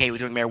being okay with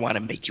doing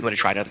marijuana make you want to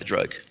try another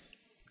drug?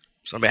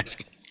 So I'm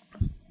asking.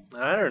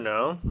 I don't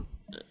know.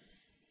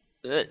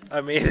 Uh, I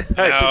mean, I think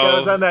I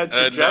was on that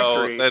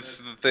trajectory. No, that's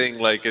the thing.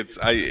 Like it's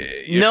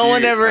No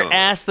one ever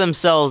asked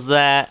themselves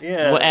that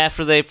Yeah.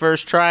 after they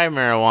first try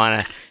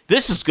marijuana.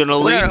 This is gonna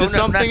lead to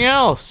something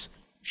else.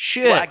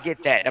 Shit. Well, I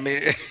get that. I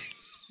mean,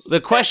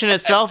 The question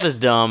itself is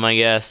dumb, I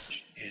guess.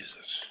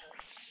 Jesus.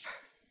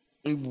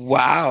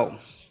 wow.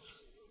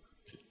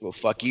 Well,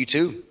 fuck you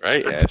too.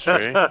 Right, Ash,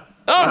 right? Oh,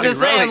 I'm just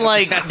really? saying,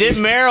 like, did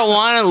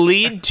marijuana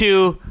lead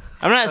to?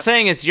 I'm not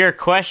saying it's your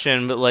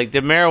question, but like,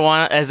 did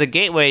marijuana as a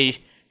gateway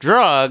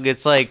drug?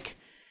 It's like,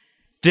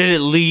 did it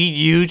lead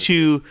you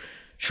to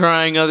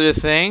trying other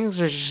things,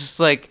 or it's just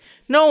like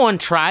no one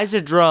tries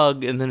a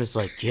drug and then it's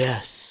like,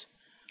 yes,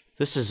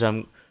 this is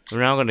we're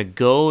now gonna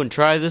go and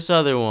try this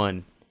other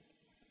one.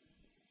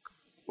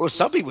 Well,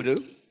 some people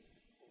do.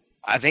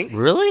 I think.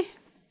 Really?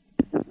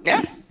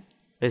 Yeah.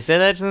 They say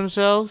that to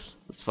themselves?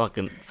 It's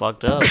fucking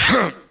fucked up.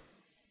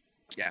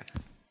 Yeah.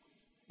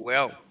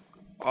 Well,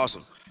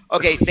 awesome.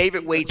 Okay,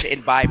 favorite way to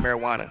imbibe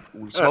marijuana?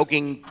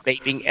 Smoking,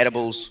 vaping,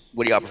 edibles.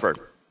 What do y'all prefer?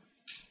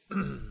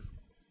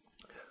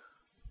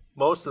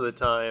 Most of the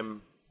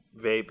time,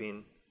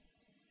 vaping.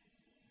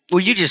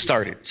 Well, you just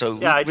started, so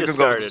Yeah, I we're just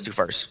gonna go with started. these two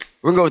first.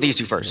 We're gonna go with these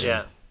two first.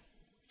 Yeah.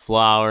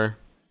 Flour.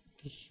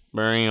 Just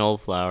burning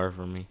old flour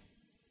for me.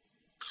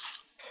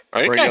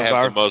 I think I Radio have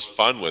flower. the most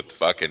fun with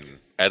fucking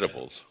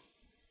edibles.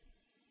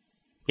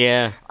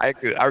 Yeah. I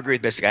agree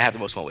with Mystic. I have the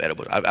most fun with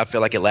edibles. I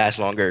feel like it lasts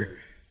longer.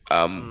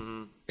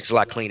 It's a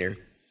lot cleaner.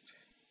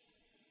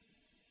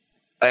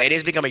 It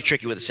is becoming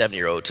tricky with a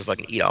 7-year-old to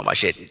fucking eat all my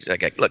shit. It's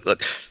like,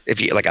 look, if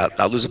you like,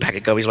 I'll lose a pack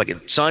of gummies.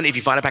 Like, son, if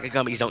you find a pack of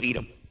gummies, don't eat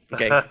them.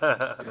 Okay.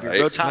 If you're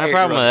real tired. My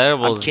problem with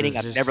edibles I'm kidding. is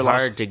I've just never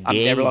hard lost. to I've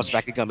never lost a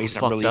gauge pack of gummies.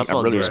 how I'm really fucked up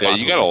I'll responsible. get. Yeah,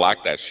 you gotta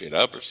lock that shit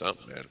up or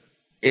something, man.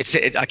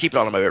 I keep it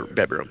all in my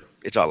bedroom.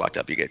 It's all locked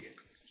up. You good?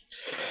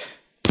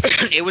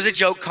 It was a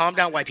joke. Calm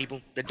down, white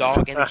people. The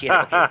dog and the kid.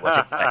 What's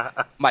it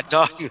like? My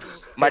dog. I'm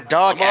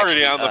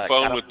already actually, on the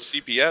phone with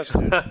CPS.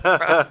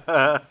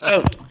 Dude.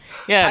 So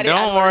Yeah, I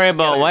don't learned worry this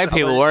the about other- white I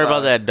people. learned Worry this, about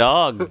that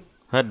dog.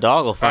 That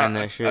dog will find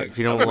that shit if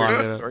you don't lock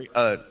it up. Sorry,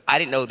 I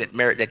didn't know that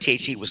that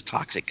THC was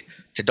toxic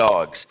to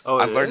dogs. Oh,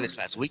 I it learned is? this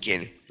last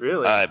weekend.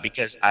 Really?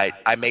 Because I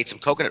made some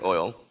coconut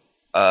oil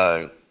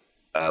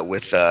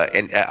with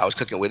and I was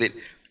cooking with it,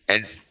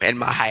 and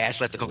my high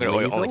ass left the coconut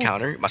oil on the Legal?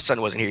 counter. My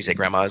son wasn't here; he's at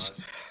grandma's.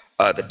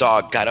 The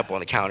dog got up on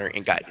the counter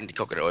and got into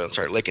coconut oil and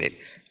started licking it.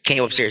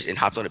 Came upstairs and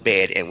hopped on the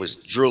bed and was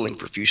drooling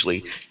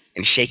profusely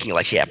and shaking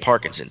like she had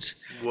Parkinson's.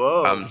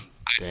 Whoa.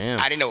 Damn.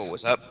 I didn't know what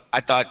was up. I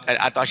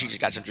thought she just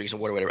got some drinks and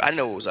water, whatever. I didn't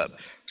know what was up.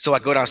 So I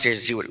go downstairs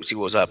and see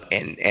what was up,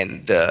 and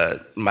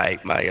my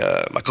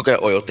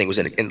coconut oil thing was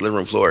in the living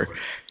room floor,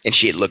 and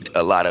she had looked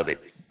a lot of it.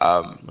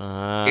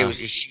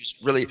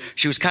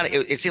 She was kind of.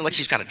 It seemed like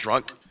she was kind of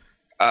drunk.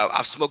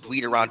 I've smoked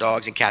weed around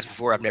dogs and cats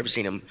before. I've never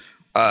seen them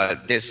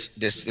this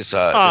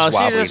Oh, she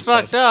wobbly and just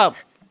fucked stuff.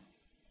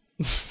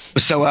 up.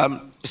 So I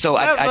That's did the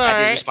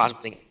alright.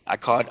 responsible thing. I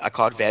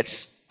called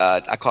vets.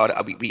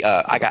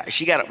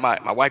 She got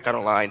my wife got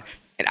online,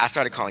 and I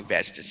started calling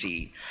vets to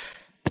see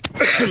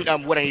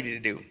what I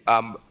needed to do.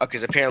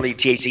 Because apparently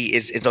THC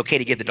is okay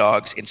to give the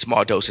dogs in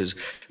small doses,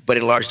 but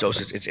in large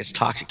doses it's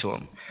toxic to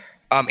them.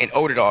 And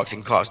older dogs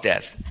can cause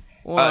death.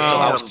 So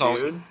I was Damn,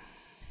 calling. dude.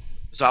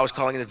 So I was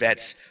calling the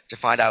vets to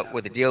find out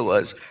what the deal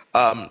was.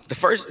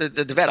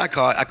 The vet I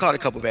called a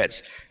couple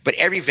vets, but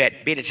every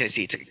vet being in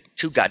Tennessee took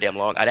too goddamn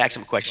long. I'd ask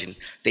them a question,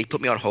 they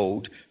put me on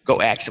hold,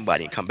 go ask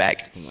somebody and come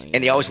back,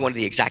 and they always wanted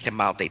the exact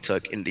amount they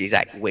took and the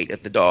exact weight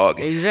of the dog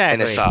Exactly. and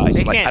the size.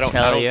 They I'm like, can't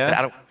tell you.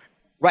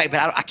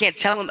 I can't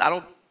tell them.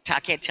 I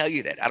can't tell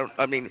you that.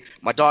 I mean,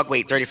 my dog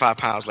weighed 35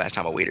 pounds last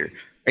time I weighed her,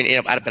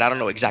 but I don't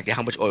know exactly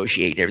how much oil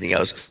she ate and everything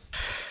else.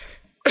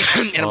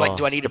 And I'm like,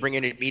 do I need to bring her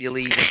in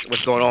immediately?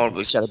 What's going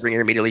on? Should I bring her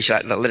immediately?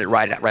 Should I let it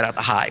ride out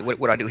the high? What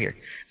do I do here?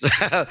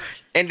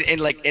 and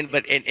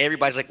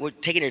everybody's like, well,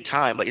 taking your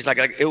time. Like it's like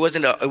it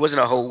wasn't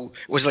a whole.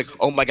 It was like,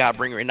 oh my god,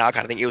 bring her in now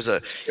kind of thing. It was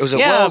a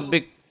Yeah, well,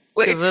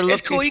 because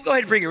it's cool. You go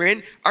ahead and bring her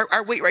in.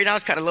 Our wait right now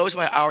is kind of low. It's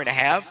about an hour and a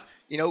half.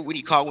 You know, when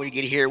you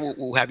get here,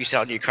 we'll have you sit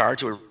out in your car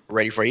until we're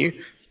ready for you.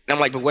 And I'm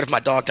like, but what if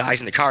my dog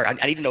dies in the car? I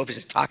need to know if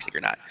it's toxic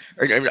or not,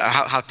 or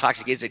how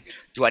toxic is it?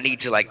 Do I need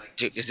to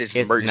is this It's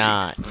emergency?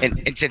 not.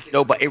 And since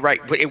nobody, right,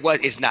 but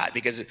it's not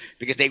because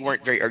they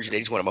weren't very urgent. They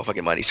just wanted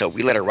motherfucking money. So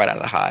we let her right out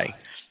of the high,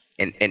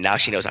 and now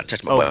she knows how to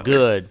touch my butt. Oh,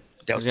 good.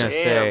 That I was was gonna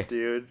just, say. Damn,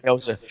 dude. that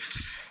was a.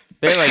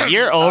 They're like,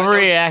 you're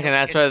overreacting.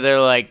 That's why they're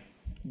like,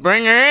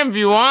 bring her in if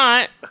you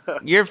want.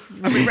 You're.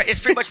 I mean, right, it's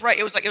pretty much right.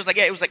 It was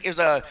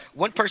a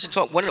one person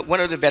told one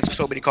of the vets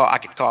told me to call. I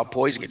could call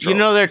poison control. You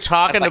know they're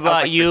talking I was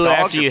about like, you the dogs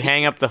after are you pe-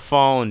 hang up the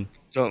phone.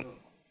 So,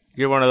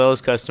 You're one of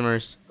those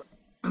customers.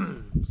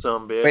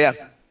 Some bitch. but yeah.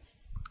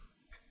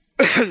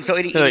 So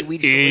any Like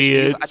weed stories? For you?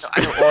 idiots.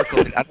 I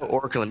know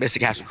Oracle and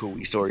Mystic have some cool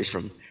weed stories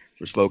from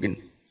smoking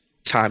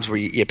times where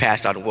you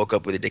passed out and woke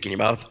up with a dick in your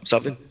mouth.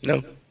 Something, you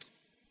know?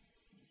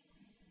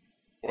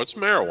 What's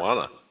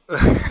marijuana?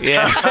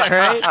 Yeah,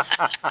 right?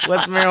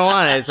 What's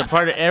marijuana? It's a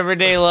part of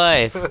everyday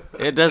life.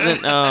 It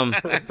doesn't, I'm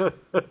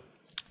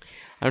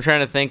trying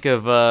to think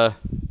of,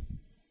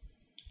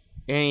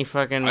 any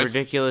fucking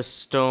ridiculous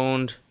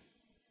stoned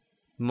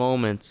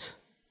moments.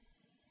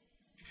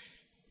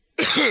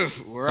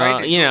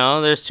 Right. You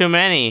know, there's too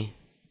many.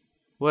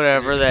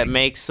 Whatever that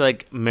makes,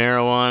 like,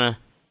 marijuana,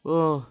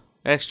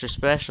 extra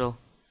special.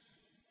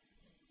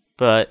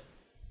 But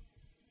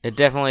it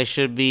definitely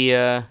should be,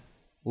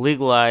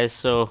 legalized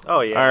so Oh,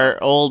 yeah.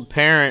 our old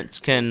parents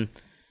can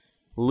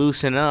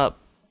loosen up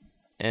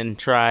and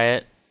try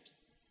it,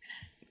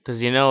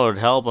 because you know it would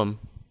help them.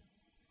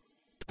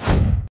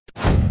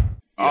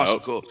 Awesome,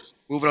 Yep. cool.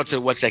 Moving on to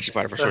the what sexy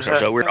part of our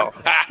show. We're all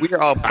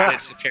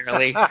blitzed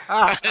apparently.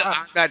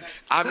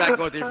 I'm not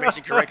going through the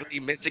information correctly.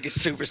 Mystic is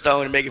super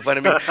stoned and making fun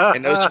of me,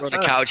 and those two are on the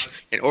couch,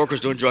 and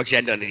Oracle's doing drugs he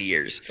hadn't done in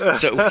years.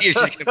 So we're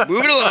just gonna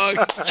move it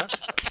along.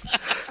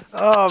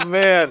 Oh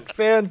man,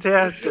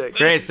 fantastic.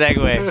 Great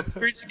segue.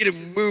 We're just gonna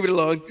move it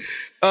along.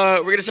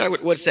 We're gonna start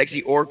with what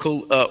sexy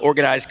Oracle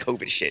organized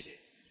COVID shit.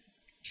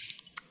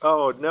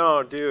 Oh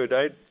no, dude,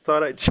 I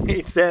thought I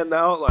changed that in the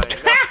outline.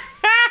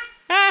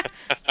 No.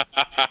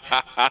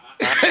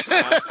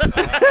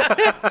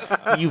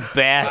 You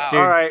bastard.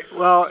 All right,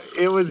 well,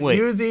 it was Wait.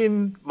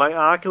 using my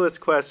Oculus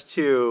Quest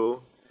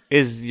 2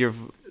 Is your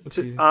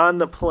on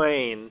the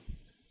plane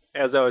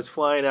as I was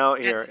flying out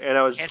here, and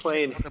I was Headset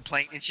playing. on the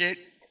plane and shit.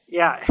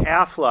 Yeah,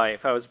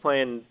 Half-Life. I was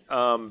playing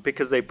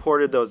because they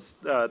ported those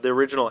the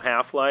original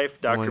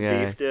Half-Life. Dr.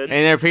 Beef did.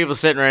 And there are people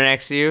sitting right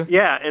next to you.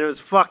 Yeah, and it was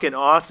fucking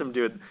awesome,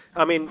 dude.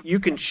 I mean, you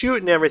can shoot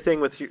and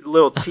everything with your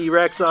little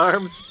T-Rex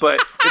arms,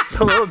 but it's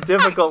a little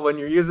difficult when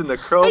you're using the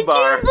crowbar.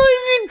 I can't believe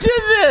you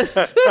did this.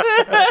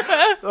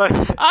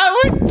 Like,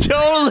 I would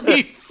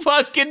totally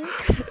fucking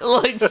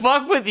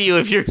fuck with you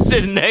if you're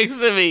sitting next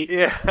to me.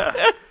 yeah,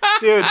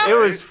 dude, it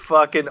was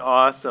fucking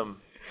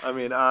awesome. I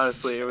mean,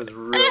 honestly, it was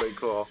really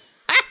cool.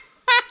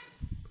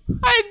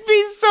 I'd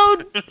be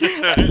so.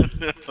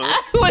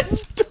 I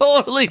would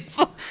totally.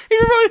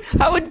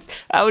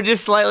 I would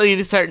just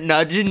slightly start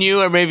nudging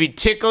you, or maybe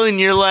tickling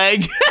your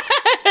leg,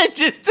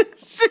 just to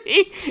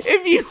see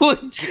if you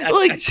would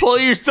pull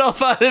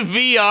yourself out of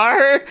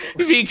VR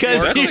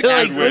because you're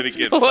like, what's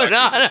going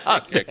on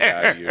out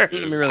there?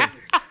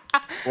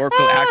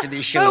 Oracle after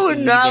this show. I would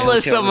not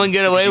let someone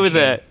get away with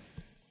that.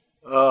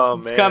 Oh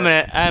man, It's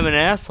coming. I'm an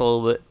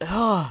asshole, but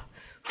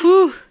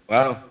whew.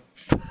 Wow,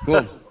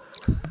 cool.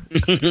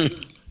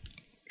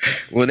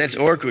 Well, that's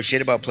Oracle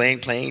shit about playing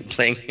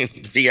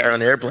VR on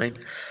the airplane.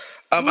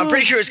 I'm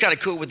pretty sure it's kind of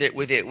cool with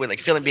like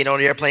feeling being on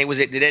the airplane.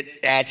 Did it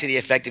add to the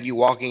effect of you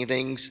walking and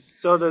things?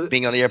 So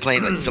being on the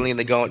airplane, like feeling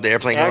the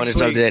airplane going and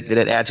stuff. Did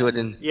it add to it?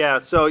 And yeah,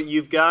 so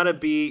you got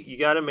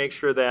to make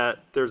sure that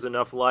there's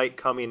enough light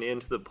coming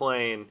into the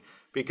plane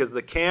because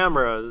the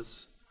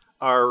cameras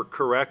are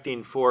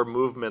correcting for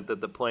movement that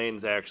the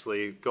plane's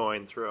actually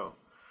going through.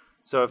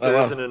 So if there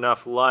isn't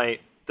enough light,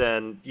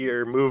 then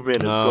your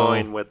movement is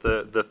going with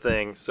the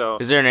thing. So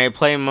is there an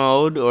airplane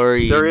mode, or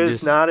there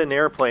is not an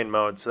airplane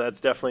mode? So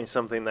that's definitely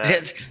something that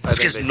it's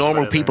because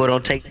normal people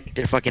don't take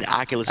their fucking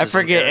Oculus. I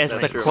forget it's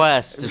the true.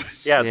 Quest.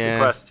 It's the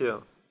Quest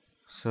too.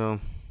 So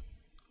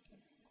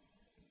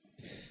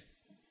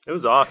it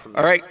was awesome.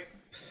 All right.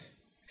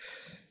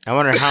 I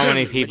wonder how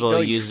many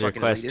people use their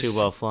Quest 2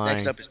 while flying.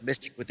 Next up is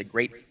Mystic with the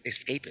Great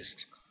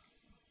Escapist.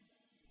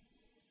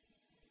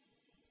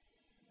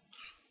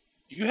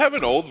 Do you have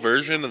an old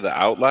version of the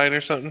outline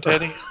or something,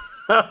 Teddy?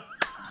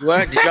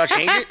 What? Did y'all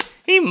change it?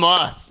 He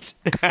must.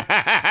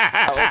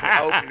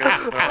 I'll open it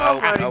up.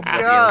 Oh my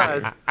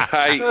god!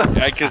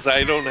 Because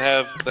I don't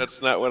have.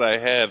 That's not what I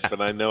had, but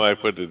I know I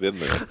put it in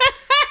there.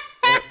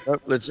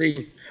 Let's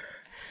see.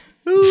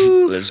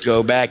 Let's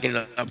go back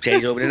and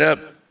Teddy's open it up.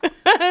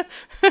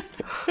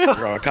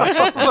 Draw a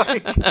concept.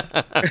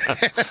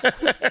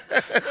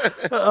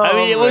 I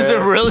mean, it was a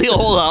really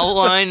old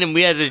outline, and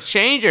we had to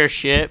change our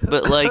shit.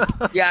 But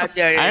yeah.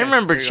 I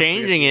remember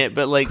changing it.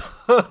 But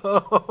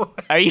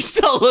are you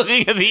still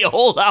looking at the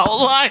old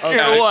outline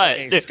or what?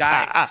 Okay,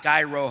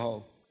 Sky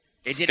Rojo.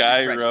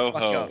 Sky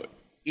Rojo.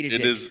 It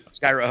is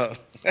Sky Rojo.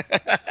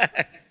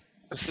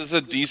 This is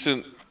a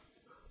decent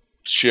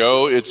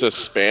show. It's a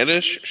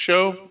Spanish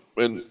show.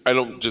 And I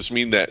don't just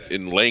mean that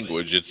in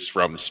language, it's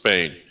from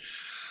Spain.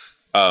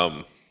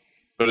 But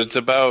it's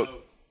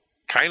about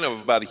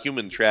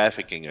human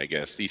trafficking, I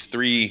guess. These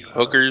three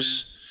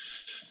hookers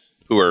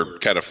who are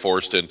kind of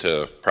forced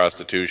into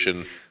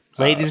prostitution.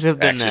 Ladies of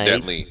the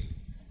night.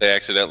 They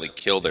accidentally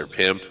kill their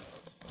pimp.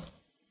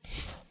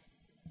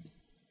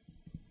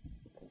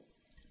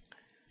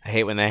 I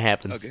hate when that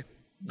happens.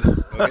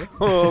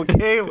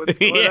 Okay, what's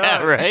going on?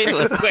 Yeah, right?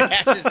 What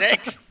happens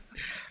next?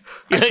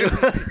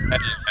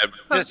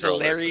 This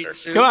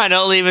hilarious. Come on,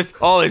 don't leave us.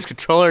 Oh, his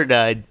controller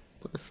died.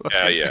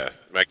 Yeah,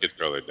 my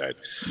controller died.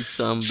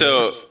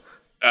 So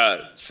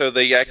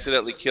they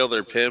accidentally kill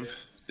their pimp.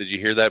 Did you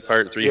hear that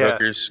part? Three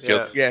hookers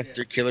killed. Yeah,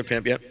 their killer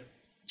pimp. Yep.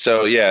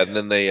 So yeah, and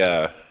then they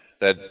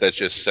that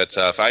just sets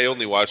off. I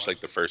only watched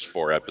the first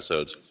 4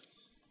 episodes.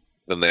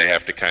 Then they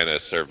have to kind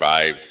of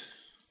survive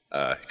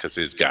because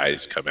his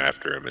guys come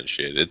after him and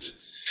shit. It's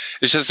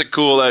just a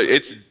cool.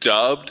 It's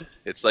dubbed.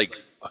 It's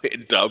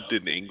dubbed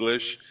in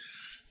English,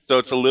 so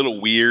it's a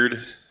little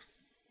weird,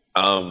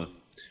 but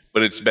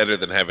it's better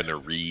than having to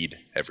read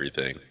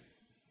everything.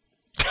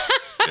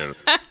 Better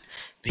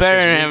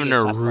than having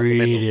to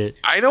read it.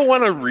 I don't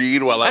want to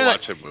read while I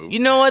watch a movie. You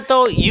know what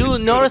though? You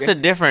notice a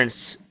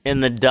difference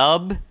in the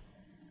dub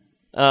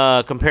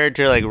compared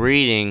to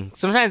reading.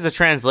 Sometimes the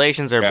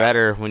translations are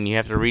better when you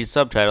have to read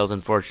subtitles,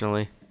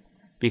 unfortunately,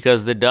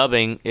 because the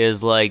dubbing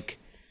is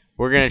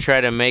we're gonna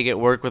try to make it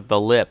work with the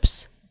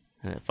lips.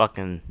 And it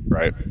fucking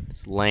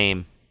it's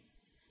lame.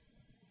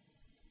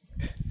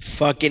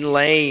 Fucking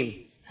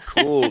lame.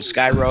 Cool.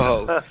 Sky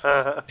Rojo.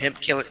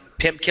 Pimp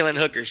killing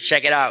hookers.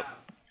 Check it out.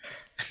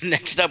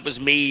 Next up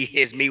is me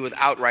with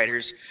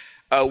Outriders,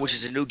 which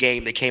is a new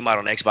game that came out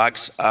on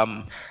Xbox.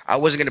 I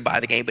wasn't gonna buy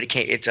the game, but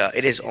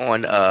it is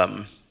on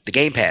the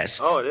Game Pass.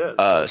 Oh, it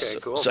is.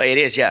 Cool. So it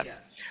is, yeah.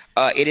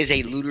 It is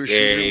a looter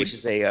shooter, which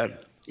is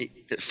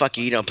fuck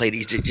you don't play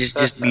these.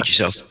 Just mute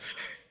yourself.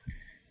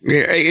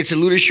 Yeah, it's a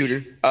looter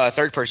shooter,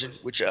 third person,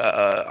 which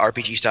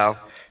RPG style,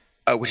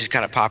 which is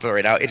kind of popular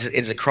right now.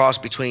 It's a cross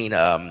between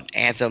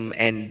Anthem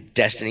and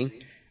Destiny.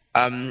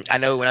 I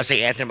know when I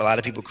say Anthem, a lot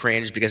of people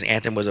cringe because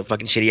Anthem was a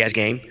fucking shitty ass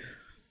game.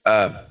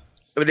 But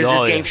this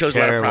game shows a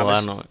lot of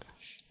promise.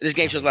 This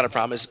game shows a lot of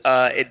promise.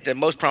 The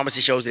most promise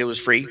it shows that it was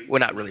free. Well,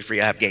 not really free.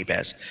 I have Game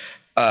Pass.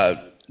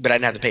 but I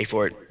didn't have to pay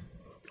for it.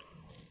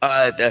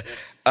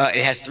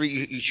 It has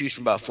three. You choose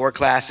from about 4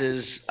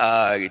 classes,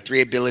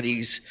 3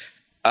 abilities.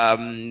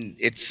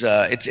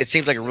 It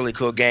seems like a really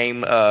cool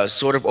game.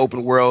 Sort of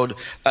open world,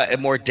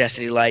 more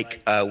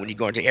Destiny-like when you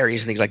go into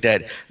areas and things like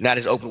that. Not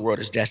as open world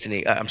as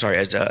Destiny. I'm sorry,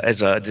 as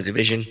the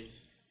Division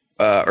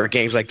or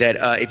games like that.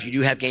 If you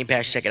do have Game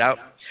Pass, check it out.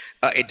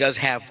 It does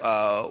have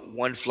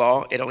one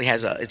flaw.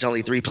 It's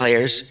only 3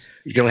 players.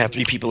 You can only have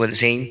 3 people in the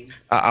team.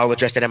 I'll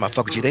address that in my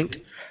fuck what you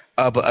think.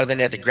 But other than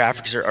that, the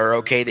graphics are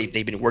okay.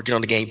 They've been working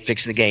on the game,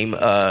 fixing the game.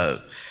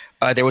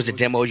 There was a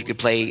demo you could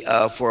play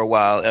for a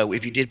while.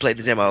 If you did play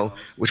the demo,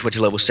 which went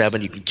to level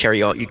 7, you can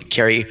carry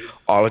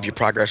all of your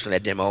progress from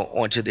that demo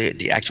onto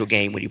the actual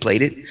game when you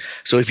played it.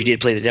 So if you did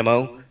play the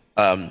demo,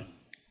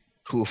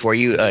 cool for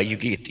you. You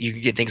could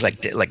get things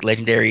like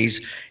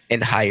legendaries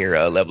and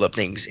higher level up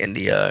things in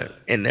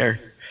there.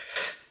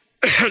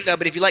 No,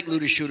 but if you like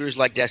looter shooters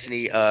like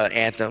Destiny,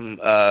 Anthem,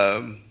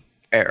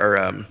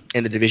 or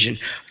in the Division,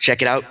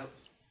 check it out.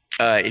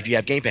 If you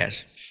have Game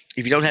Pass.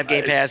 If you don't have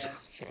Game Pass,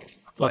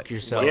 Fuck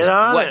yourself. Get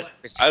on what?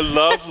 it. I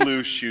love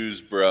loose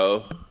shoes,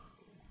 bro.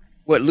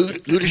 What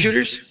looter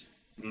shooters?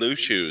 Loose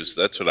shoes.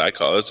 That's what I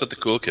call it. That's what the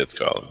cool kids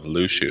call them.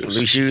 Loose shoes.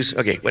 Loose shoes?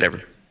 Okay,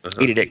 whatever.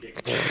 Eat a dick.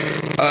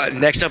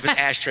 Next up is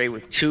Ashtray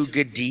with 2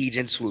 good deeds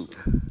and swoop.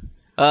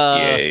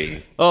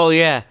 Yay. Oh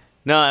yeah.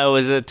 No, it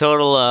was a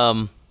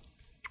total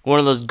one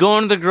of those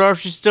going to the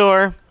grocery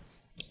store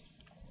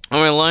on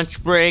my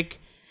lunch break,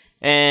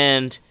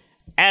 and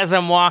as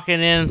I'm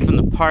walking in from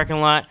the parking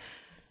lot,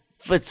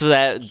 it's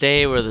that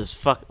day where there's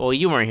well,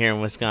 you weren't here in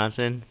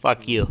Wisconsin.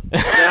 Fuck you.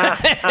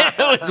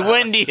 It was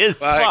windy as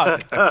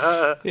fuck.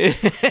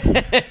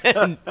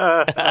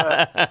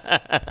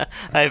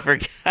 I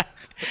forgot.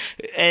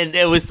 And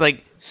it was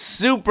like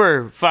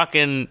super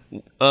fucking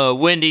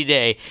windy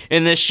day.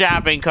 And this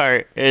shopping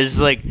cart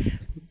is like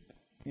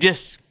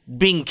just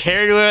being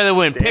carried away by the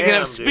wind, picking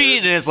up speed,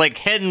 and it's like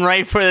heading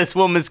right for this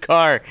woman's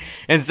car.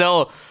 And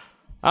so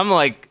I'm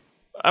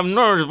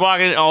normally just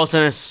walking, and all of a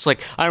sudden it's just like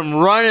I'm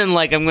running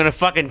like I'm gonna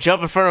fucking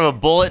jump in front of a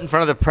bullet in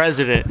front of the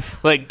president.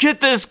 Like,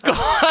 get this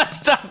car,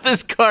 stop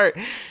this cart,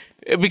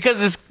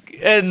 because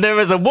and there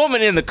was a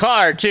woman in the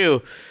car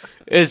too,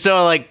 and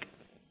so like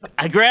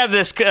I grabbed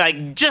this, I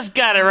just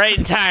got it right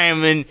in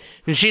time, and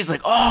she's like,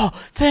 "Oh,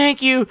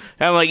 thank you."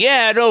 And I'm like,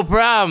 "Yeah, no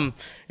problem."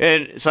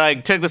 And so I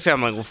took this,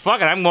 I'm like, "Well,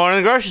 fuck it, I'm going to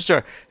the grocery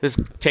store.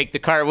 Just take the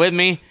cart with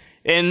me."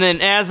 And then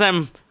as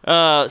I'm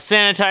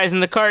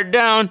sanitizing the cart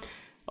down,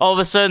 all of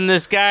a sudden,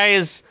 this guy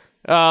is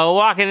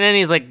walking in.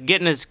 He's like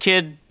getting his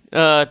kid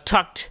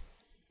tucked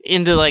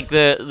into like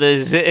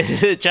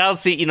the child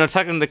seat,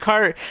 tucked in the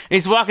cart. And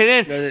he's walking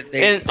in,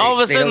 and all of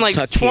a sudden, like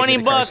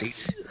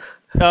 $20,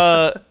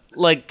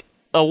 like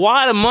a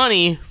wad of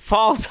money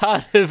falls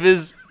out of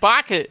his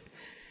pocket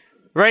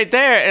right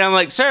there. And I'm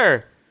like,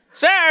 sir,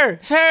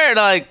 and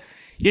like,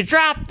 you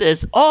dropped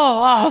this.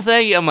 Oh,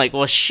 thank you. I'm like,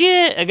 well,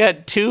 shit, I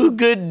got 2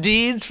 good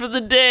deeds for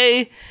the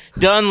day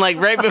done, like,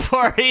 right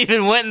before I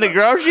even went in the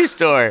grocery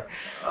store.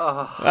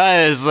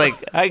 I was like,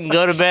 I can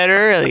go to bed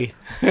early.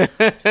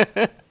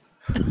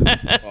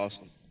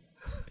 Awesome.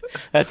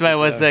 That's my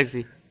What's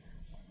Sexy.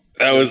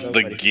 That was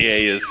the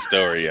gayest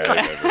story I've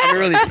ever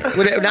Really,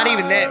 not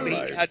even that, but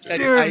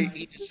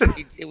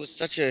it was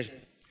such a...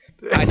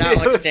 I now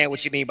understand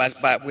what you mean by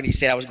when you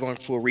said I was going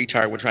full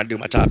retard when trying to do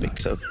my topic.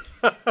 So,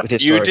 with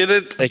this You story.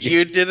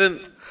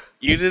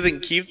 You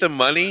didn't keep the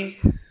money?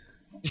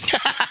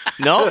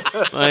 Nope,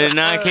 I did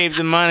not keep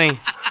the money.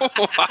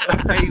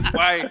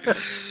 Why?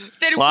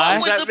 Then Why?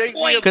 what was the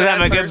point? Because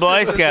I'm a good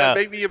Boy Does Scout.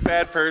 that make me a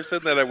bad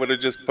person that I would have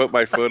just put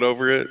my foot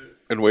over it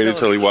and waited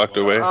till he walked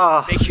away?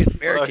 Makes you an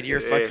American. You're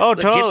fucking. Oh,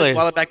 Look, give totally. his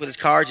wallet back with his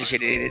cards and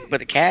shit. But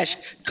the cash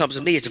comes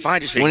to me. It's a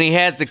finder's fee. When he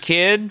has a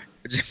kid,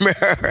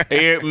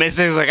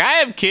 Mrs. like, I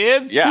have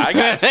kids. Yeah, I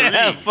got 3.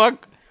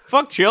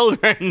 Fuck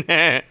children.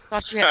 I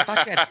thought you had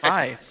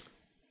 5.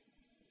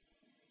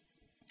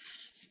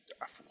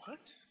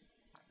 What?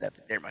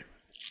 Never mind.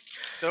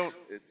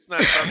 It's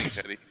not funny,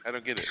 Teddy. I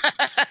don't get it.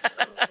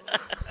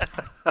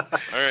 All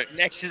right.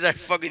 Next is our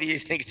fuck with you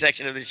think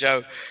section of the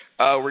show.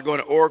 We're going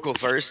to Oracle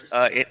first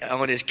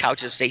on his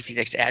couch of safety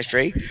next to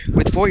Ashtray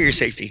with For Your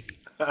Safety.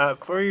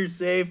 For your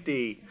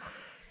safety.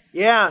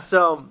 Yeah,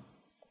 so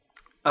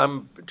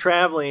I'm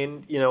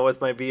traveling, with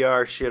my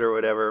VR shit or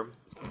whatever,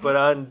 but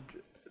on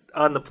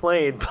the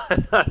plane,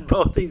 but on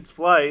both these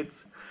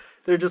flights,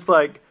 they're just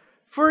like,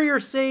 for your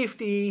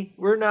safety,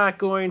 we're not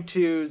going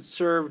to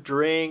serve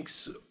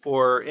drinks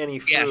or any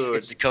food. Yeah,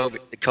 it's the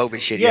COVID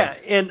shit. Yeah,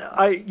 and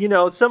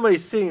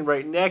somebody's sitting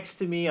right next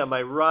to me on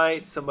my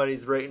right,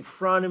 somebody's right in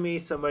front of me,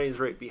 somebody's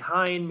right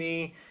behind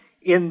me.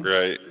 In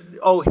Right.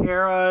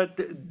 O'Hara,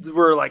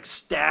 we're like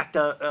stacked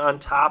on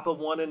top of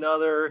one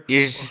another.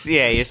 You're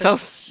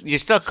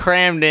still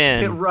crammed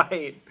in.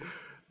 Right.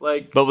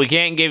 Like, But we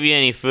can't give you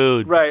any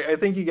food. right, I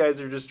think you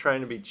guys are just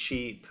trying to be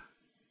cheap.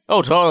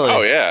 Oh, totally.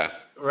 Oh, yeah.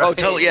 Right? Oh,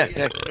 totally.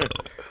 Yeah.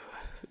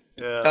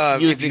 Yeah.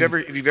 If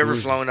you've ever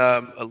flown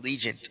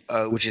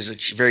Allegiant, which is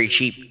a very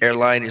cheap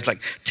airline, it's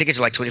like tickets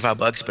are like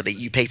 $25, but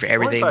you pay for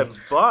everything.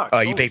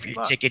 $25. You pay for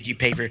your ticket. You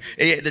pay for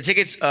the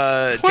tickets.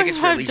 Tickets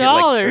for $25,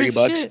 Allegiant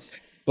like $30. shit.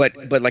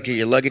 But like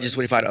your luggage is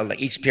 $25. Like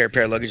each pair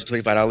of luggage is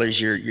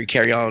 $25. Your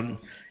carry on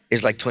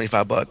is like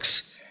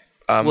 $25.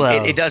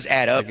 Well, It does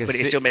add up, like but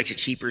it still makes it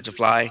cheaper to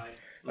fly.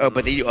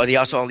 But they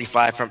also only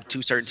fly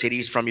to certain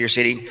cities from your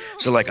city.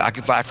 So like I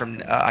can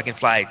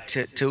fly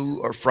to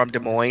or from Des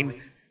Moines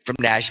from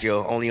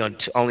Nashville only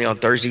on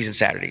Thursdays and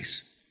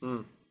Saturdays.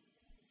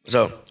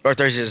 So or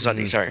Thursdays and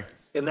Sundays. Sorry.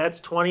 And that's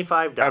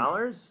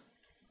 $25.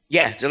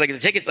 Yeah. So like the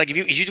tickets, like if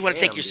you just want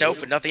to take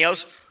yourself and nothing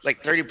else,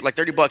 like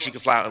 $30 you can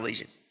fly on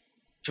Allegiant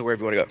to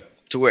wherever you want to go.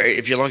 To where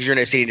as long as you're in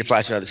a city, you can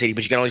fly to another city,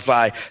 but you can only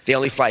fly. They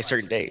only fly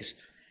certain days.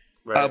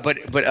 Right. But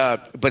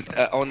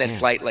on that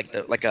flight, like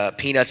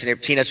peanuts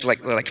and peanuts were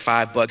like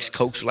 $5,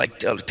 Cokes were like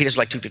peanuts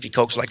were like $2.50,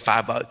 Cokes were like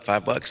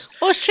 $5.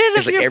 Well, shit,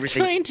 if like your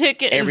everything- plane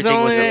ticket is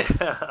everything was only...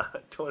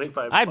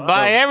 $25. I'd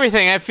buy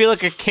everything. I feel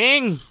like a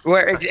king.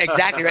 Well,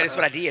 exactly right. That's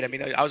what I did. I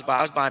mean, I was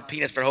buying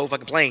peanuts for the whole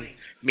fucking plane.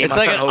 Me and It's my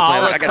like son, an the whole plane.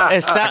 a la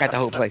I got the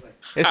whole plane.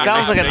 It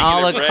sounds like an a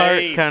la Making it carte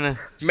rain. kind of...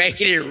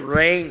 Making it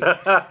rain.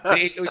 But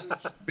it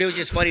was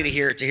just funny to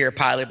hear a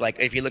pilot, like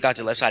if you look out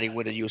to the left side of the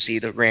window, you'll see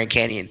the Grand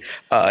Canyon.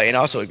 And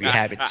also if you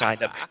haven't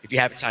signed up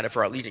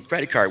for our Allegiant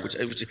credit card,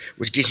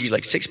 which gives you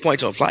like 6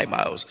 points on flight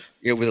miles,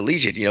 with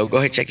Allegiant, go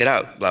ahead and check that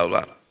out. Blah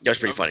blah blah. That was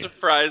pretty I'm funny.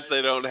 surprised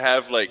they don't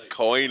have like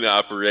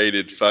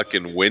coin-operated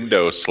fucking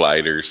window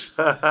sliders.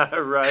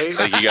 Right.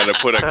 Like you got to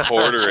put a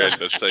quarter in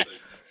to say,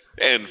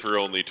 and for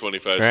only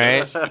 25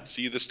 Right. cents, you can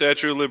see the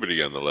Statue of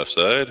Liberty on the left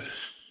side.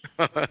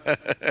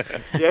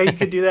 Yeah, you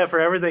could do that for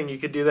everything. You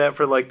could do that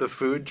for like the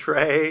food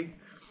tray.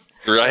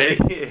 Right?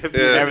 If you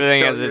Yeah.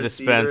 Everything tell has a your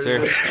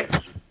dispenser.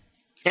 theater-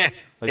 Yeah.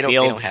 Like the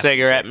old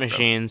cigarette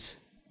machines.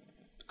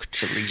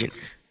 It's Allegiant.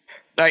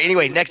 All right.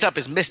 Anyway, next up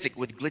is Mystic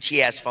with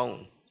glitchy ass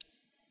phone.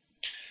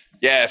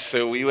 Yeah,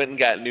 so we went and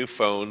got new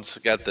phones.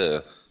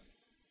 And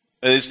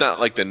it's not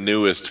like the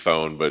newest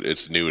phone, but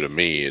it's new to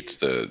me. It's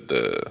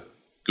the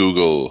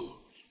Google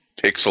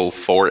Pixel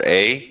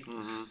 4a,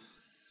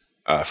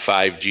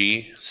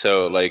 5G.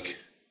 So like,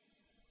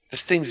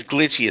 this thing's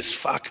glitchy as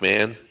fuck,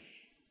 man.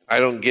 I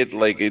don't get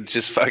it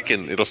just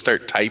fucking. It'll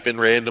start typing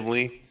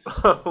randomly.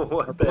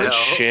 What the hell?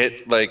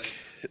 Shit, like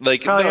Probably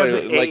no,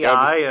 has an like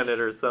AI in it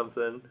or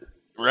something.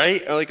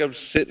 right? Like I'm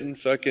sitting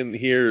fucking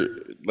here,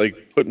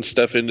 like putting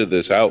stuff into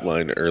this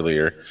outline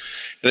earlier,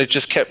 and it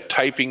just kept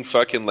typing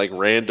fucking like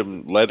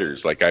random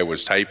letters, like I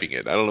was typing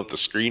it. I don't know if the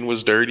screen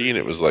was dirty and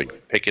it was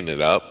like picking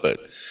it up, but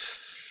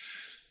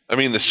I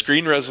mean the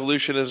screen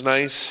resolution is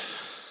nice,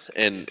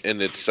 and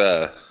it's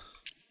So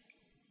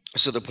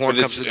the porn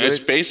but comes to it's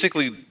good.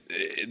 basically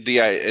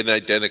an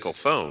identical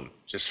phone,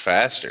 just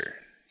faster.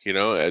 And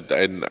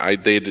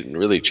they didn't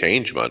really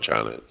change much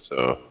on it,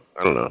 so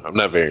I don't know. I'm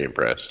not very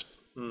impressed.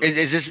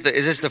 Is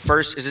this the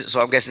first?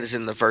 So I'm guessing this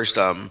isn't the first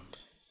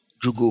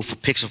Google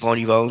Pixel phone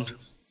you've owned.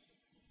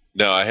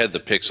 No, I had the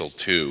Pixel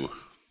 2.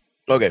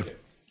 Okay.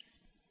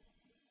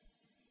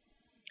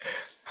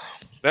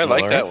 I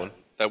like All that right. one.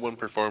 That one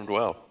performed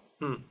well.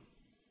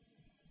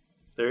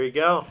 There you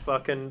go.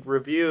 Fucking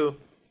review.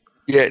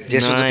 Yeah,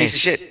 this one's a piece of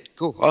Nice. shit.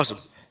 Cool, awesome.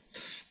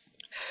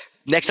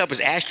 Next up is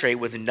Ashtray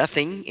with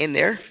nothing in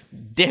there.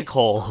 Dick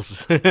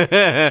holes.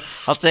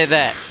 I'll say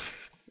that.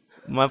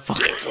 My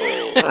fucking...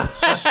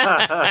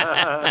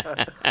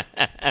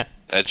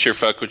 That's your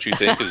fuck what you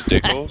think is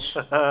dick holes?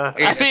 I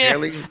mean,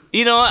 Apparently,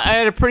 you know, I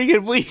had a pretty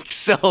good week,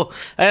 so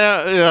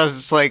I was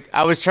just like,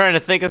 I was trying to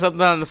think of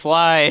something on the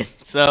fly.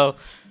 So,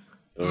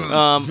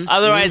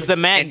 otherwise, the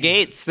Matt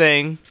Gates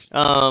thing,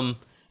 I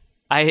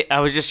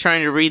was just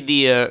trying to read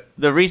the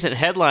recent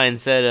headline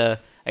said,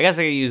 I guess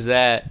I could use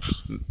that.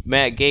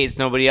 Matt Gates,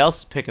 nobody else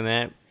is picking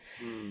that.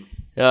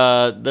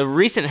 The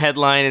recent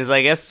headline is,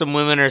 I guess some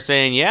women are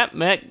saying, yep,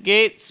 Matt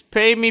Gates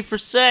paid me for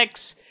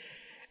sex.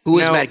 who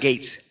is No. Matt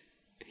Gates?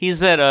 He's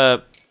that,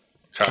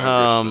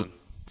 Congressman.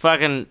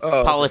 fucking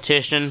Oh.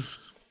 politician.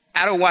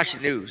 I don't watch the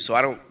news, so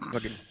I don't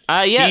fucking.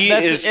 Yeah, He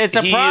it's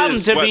a he problem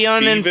is to what be Beavis-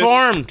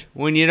 uninformed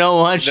when you don't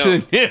watch No.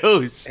 the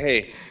news.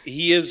 Hey,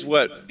 he is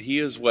what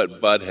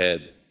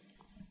Butthead.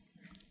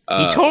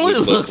 He totally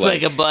would look looks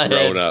like a butthead.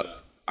 Grown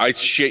up. I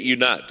shit you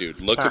not,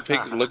 dude. Look up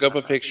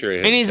a picture of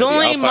him. And he's I'll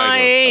only find my one. I'll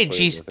age. put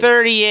it He's with it.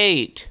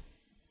 38.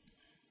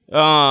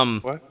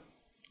 What?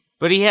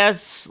 But he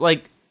has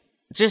like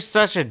just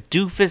such a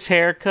doofus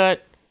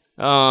haircut.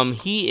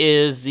 He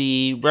is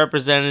the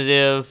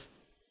representative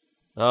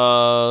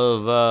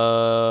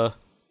of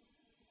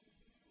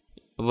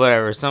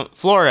whatever, some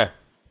Florida.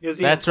 Is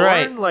he That's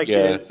important? right. Like,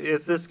 Yeah.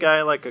 is this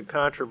guy like a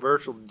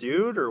controversial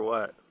dude or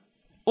what?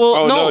 Well,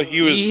 Oh no,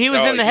 he was. he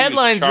was in the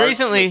headlines charged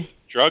recently. with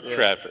drug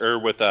traffic or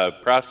with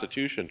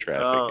prostitution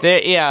traffic. Oh.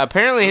 Yeah,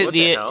 apparently What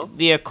the hell?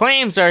 the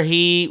claims are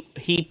he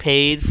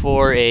paid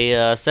for a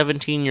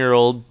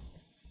 17-year-old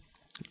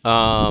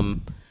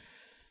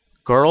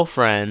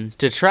girlfriend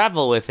to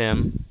travel with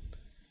him,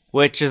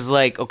 which is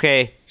like,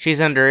 okay, she's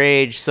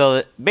underage,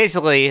 so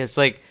basically it's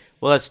like,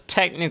 well, that's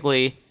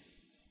technically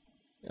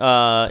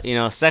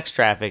sex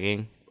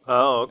trafficking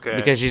Oh, okay.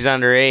 because she's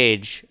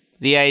underage.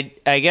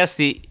 I guess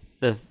the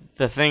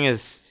thing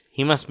is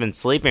he must have been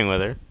sleeping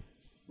with her,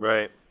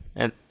 right.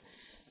 and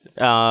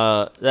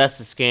that's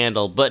the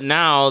scandal. But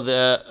now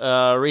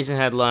the recent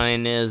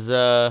headline is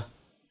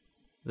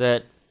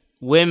that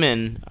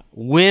women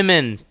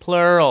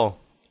plural,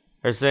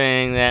 are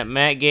saying that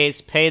Matt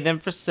Gaetz paid them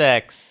for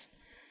sex.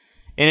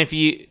 And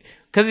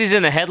because he's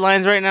in the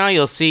headlines right now,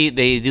 you'll see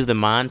they do the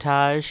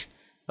montage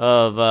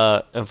of,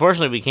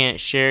 unfortunately we can't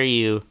share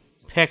you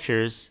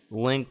pictures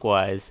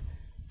link-wise,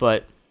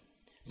 but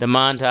the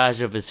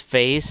montage of his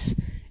face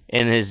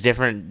and his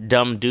different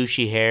dumb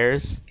douchey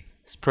hairs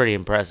is pretty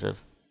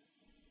impressive.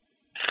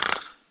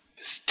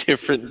 It's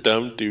different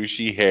dumb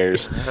douchey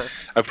hairs.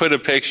 I put a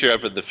picture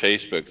up at the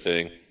Facebook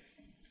thing.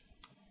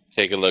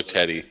 Take a look,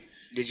 Teddy.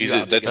 Did you?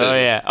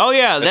 Oh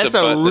yeah, that's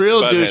a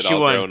real butthead douchey all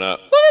one. grown up.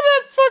 Look at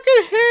that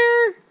fucking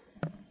hair.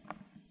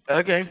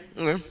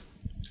 Okay.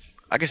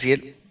 I can see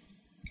it.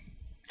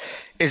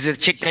 Is the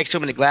chick next to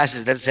him in the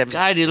glasses? That's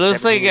God, he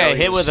looks like he got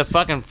hit with a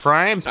fucking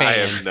frying pan. I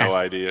have no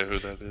idea who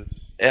that is.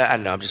 Yeah, I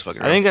know. I'm just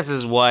fucking I around. think that's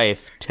his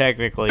wife,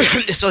 technically.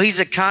 So he's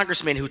a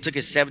congressman who took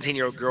his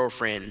 17-year-old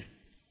girlfriend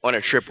on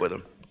a trip with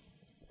him.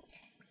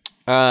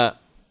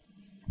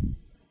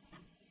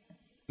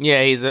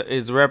 Yeah, he's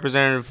a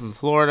representative from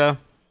Florida.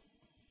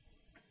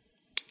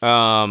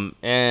 So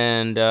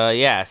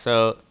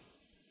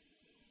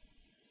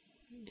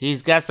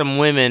he's got some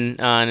women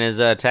on his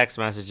text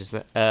messages.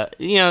 The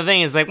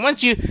thing is, like,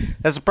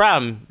 that's the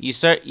problem.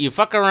 You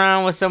fuck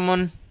around with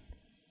someone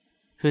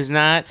who's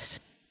not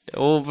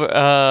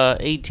over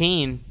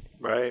 18.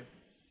 Right.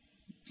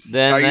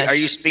 Then Are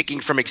you speaking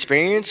from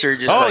experience or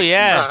just?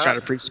 Yeah. Trying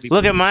to preach to people?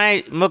 Look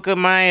at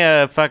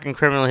my fucking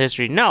criminal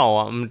history. No,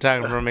 I'm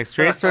talking from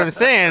experience. That's what I'm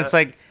saying. It's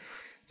like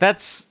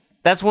that's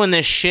when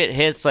this shit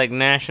hits like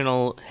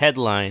national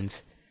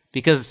headlines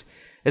because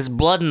it's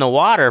blood in the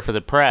water for the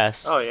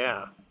press. Oh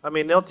yeah. I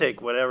mean, they'll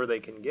take whatever they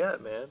can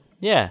get, man.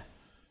 Yeah.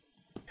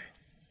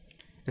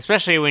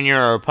 Especially when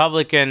you're a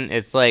Republican,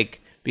 it's like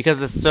because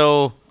it's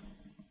so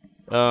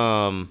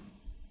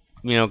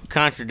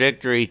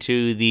contradictory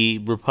to the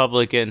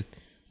Republican.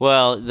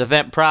 Well, the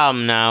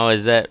problem now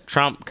is that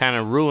Trump kind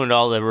of ruined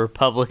all the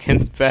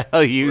Republican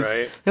values.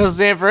 Right. They don't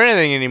stand for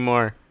anything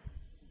anymore.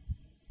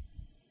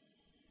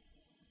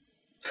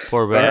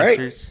 Poor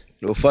bastards.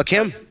 Right. Well, fuck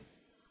him.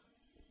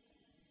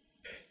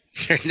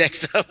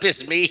 Next up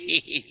is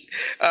me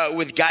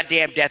with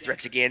goddamn death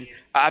threats again.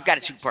 I've got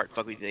a two-part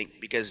fuck we think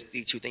because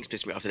these two things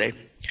pissed me off today.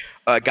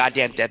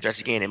 Goddamn death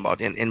threats again in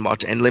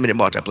limited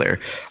multiplayer.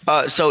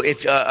 So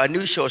if a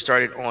new show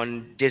started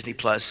on Disney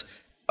Plus,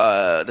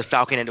 The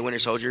Falcon and the Winter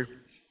Soldier.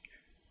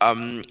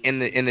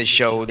 In the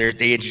show,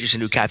 they introduce a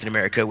new Captain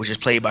America, which is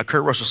played by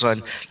Kurt Russell's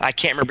son. I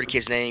can't remember the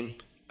kid's name,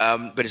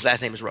 but his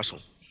last name is Russell.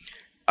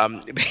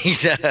 But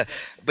he's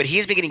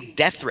been getting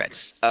death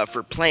threats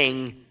for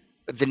playing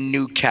the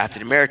new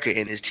Captain America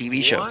in his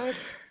TV show. What?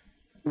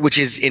 Which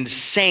is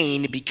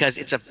insane because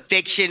it's a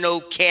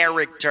fictional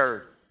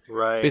character.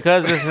 Right.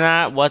 Because it's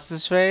not what's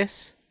his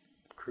face?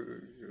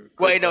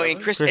 Well, no, in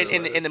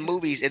the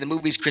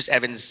movies, Chris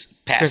Evans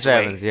passed Chris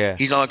away. Evans, yeah.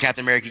 He's on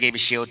Captain America. He gave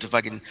his shield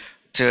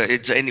they're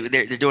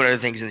doing other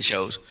things in the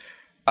shows.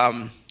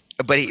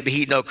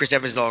 But Chris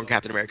Evans is not on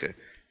Captain America.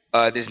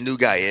 This new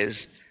guy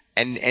is,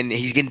 and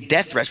he's getting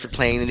death threats for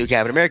playing the new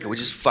Captain America, which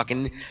is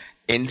fucking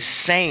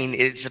insane.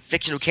 It's a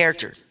fictional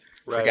character,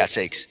 for God's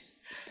sakes.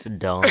 It's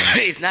dumb.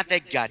 It's not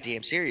that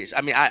goddamn serious.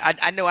 I mean,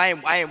 I know I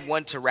am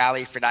one to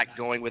rally for not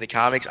going with the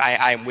comics.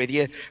 I am with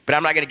you, but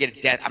I'm not gonna get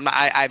a death.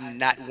 I'm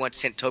not once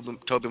sent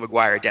Tobey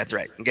Maguire a death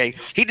threat. Okay,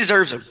 he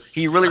deserves them.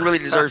 He really, really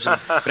deserves them.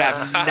 But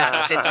I've not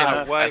sent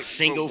him a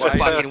single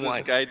fucking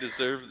one.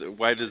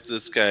 Why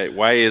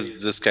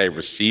is this guy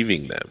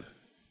receiving them?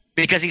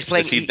 Because he's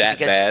playing. Is he that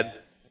bad?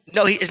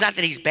 No, it's not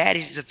that he's bad.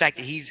 It's just the fact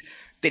that he's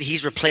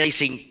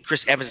replacing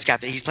Chris Evans as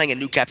Captain. He's playing a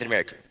new Captain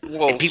America,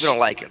 and people don't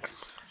like him.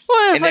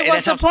 Well, it's like,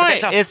 what's the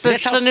point? It's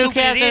just a new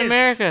Captain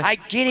America. I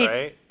get it.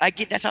 Right. I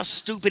get that's how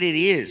stupid it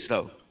is,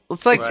 though.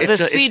 It's like the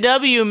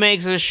CW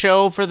makes a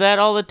show for that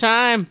all the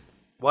time.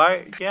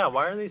 Why? Yeah.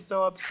 Why are they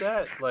so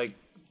upset? Like,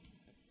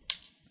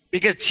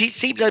 because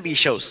CW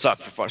shows suck.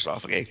 First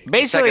off, okay.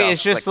 Basically, Second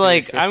it's off, just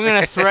like I'm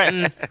gonna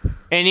threaten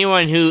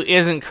anyone who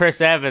isn't Chris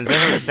Evans.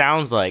 That's what it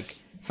sounds like.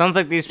 Sounds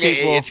like these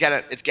people. It's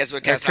guess what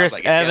it are kind of Chris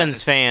sounds like.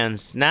 Evans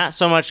fans, not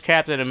so much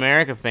Captain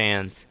America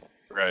fans.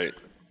 Right.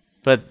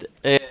 But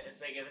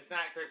it's like if it's not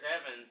Chris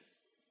Evans,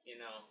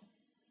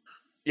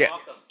 Yeah.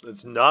 fuck him,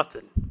 it's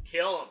nothing.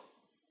 kill him.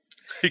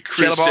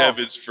 Chris him all.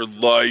 Evans for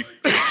life.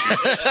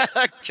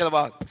 Kill them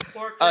all.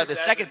 Poor Chris The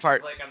second Evans part.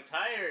 is like I'm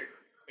tired.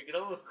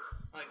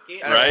 I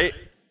can't. Right?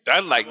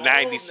 Done like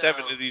I'm old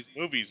 97 now. of these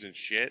movies and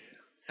shit.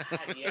 God,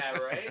 yeah,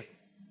 right.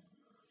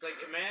 It's like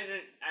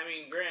imagine. I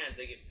mean, granted,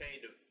 they get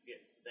paid to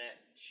get that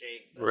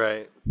shape. but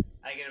Right.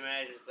 I can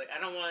imagine. It's like I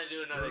don't want to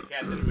do another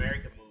Captain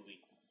America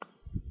movie.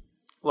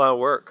 A lot of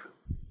work.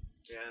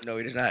 Yeah. No,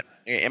 it is not.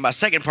 And my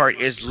second part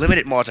is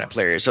limited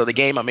multiplayer. So the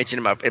game I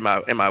mentioned in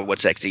my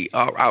What's Sexy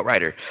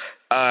Outrider.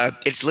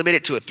 it's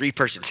limited to a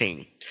 3-person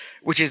team,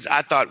 which is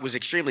I thought was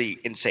extremely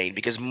insane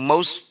because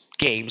most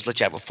games let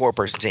you have a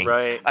 4-person team.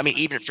 Right. I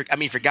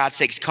mean, for God's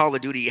sakes, Call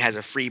of Duty has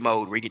a free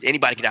mode where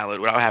anybody can download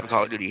it without having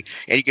Call of Duty,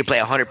 and you can play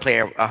a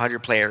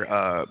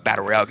 100-player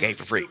battle royale game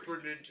for free.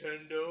 Super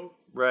Nintendo.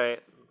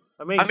 Right.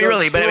 I mean,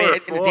 Really, but I mean,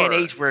 two or in the day and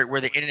four. age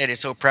where the internet is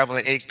so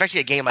prevalent, and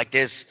especially a game like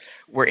this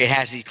where it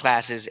has these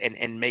classes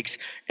and makes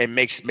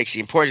the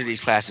importance of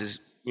these classes,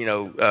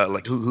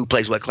 like who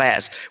plays what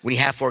class. When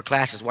you have 4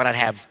 classes, why not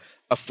have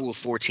a full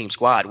 4-team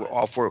squad where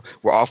all four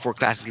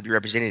classes can be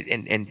represented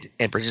and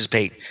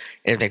participate and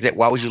everything like that?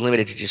 Why would you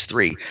limit it to just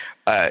 3?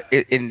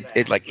 Even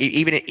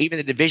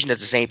the division does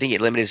the same thing.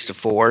 It limits to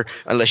 4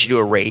 unless you do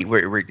a raid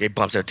where it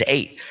bumps it up to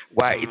 8.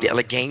 Why?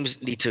 Like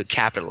games need to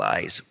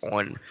capitalize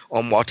on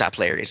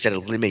multiplayer instead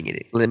of limiting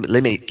it.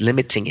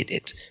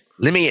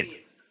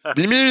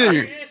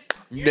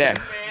 Yeah.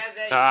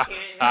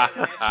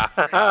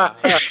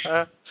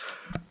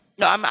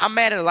 No, I'm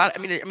mad at a lot. I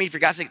mean, for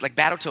God's sake, like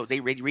Battletoads, they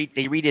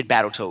redid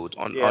Battletoads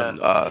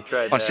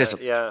on system.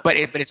 Yeah. But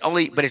it's not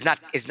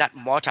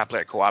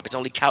multiplayer co-op. It's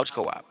only couch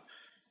co-op.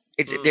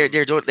 It's they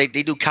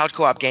do couch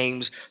co-op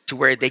games to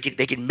where they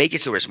can make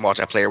it so it's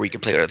multiplayer where you can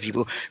play with other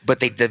people,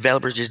 but the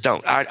developers just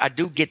don't. I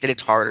do get that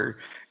it's harder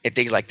and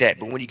things like that,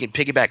 but when you can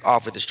piggyback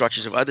off of the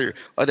structures of other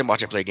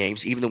multiplayer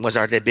games, even the ones that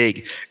aren't that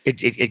big,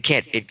 it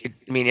can't.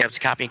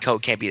 Copying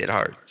code can't be that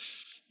hard.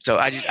 So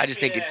I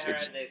just think it's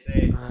they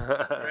say,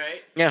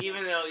 right? Yeah.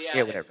 Even though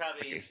Yeah, whatever. it's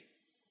probably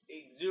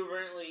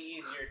exuberantly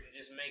easier to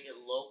just make it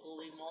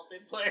locally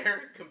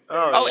multiplayer.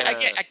 Oh, yeah.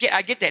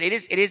 I get that. It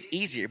is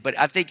easier, but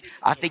I think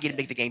it'd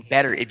make the game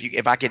better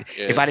if I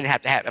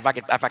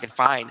could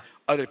find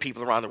other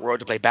people around the world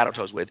to play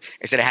Battletoads with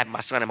instead of having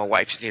my son and my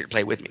wife here to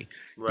play with me,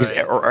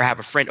 Right. or have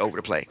a friend over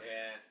to play.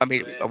 Yeah. I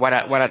mean, why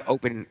not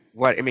open?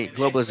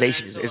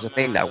 Globalization is a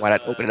thing now. Why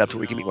not open it up to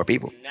where we can meet more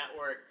people?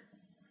 Network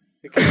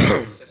Because,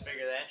 to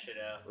figure that shit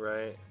out.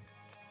 right.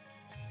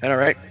 All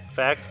right.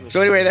 Fax machine.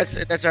 So anyway, that's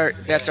our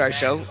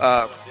show.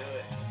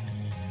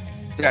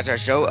 That's our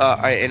show.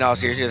 In all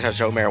seriousness,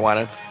 that's our show.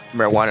 Marijuana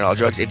and all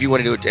drugs. If you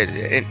want to do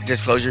a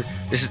disclosure,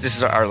 this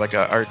is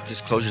our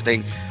disclosure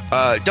thing.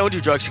 Don't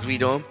do drugs because we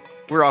do them.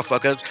 We're all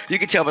fuck ups. You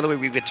can tell by the way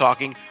we've been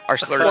talking. Our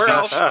slurred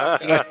speech.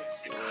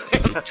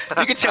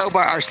 You can tell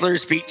by our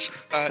slurred speech,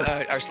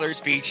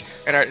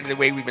 and the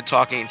way we've been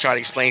talking and trying to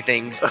explain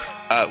things.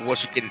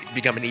 Once we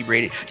become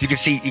inebriated, you can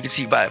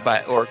see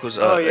by Oracle's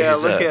Look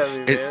at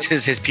me, man.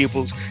 his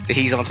pupils that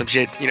he's on some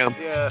shit.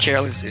 Yeah.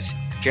 Carolyn's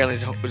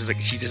like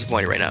she's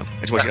disappointed right now. I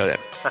just want you to know that.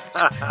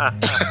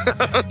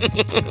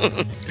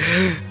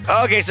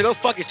 Okay, so go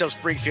fuck yourself,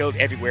 Springfield,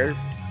 everywhere.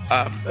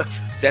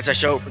 That's our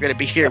show. We're gonna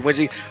be here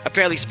Wednesday.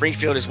 Apparently,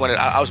 Springfield is one of.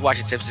 I was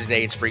watching Simpsons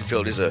today, and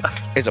Springfield is a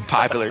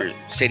popular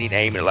city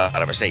name in a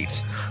lot of our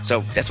states.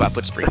 So that's why I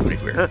put Springfield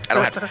everywhere. I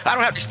don't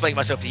have to explain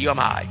myself to you. I'm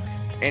high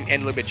and a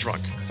little bit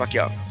drunk. Fuck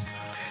y'all.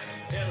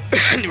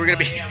 We're gonna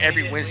be here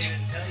every Wednesday.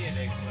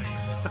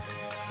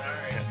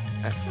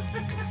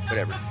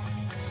 Whatever.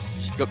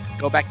 Just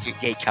go back to your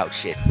gay couch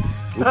shit.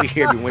 We'll be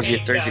here every Wednesday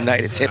and Thursday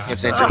night at 10 p.m.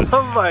 Central.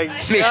 Oh my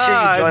god. Make sure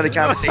you join the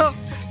conversation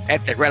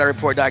at the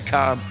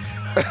RedEyeReport.com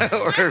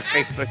or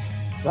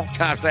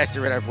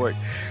Facebook.com/RedEyeReport.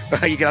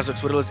 You can also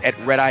Twitter us at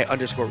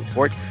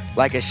RedEye_report.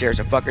 Like us, share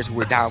some fuckers.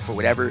 We're down for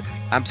whatever.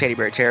 I'm Teddy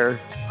Bear Terror.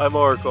 I'm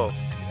Oracle.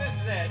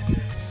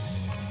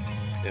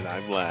 And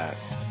I'm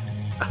last.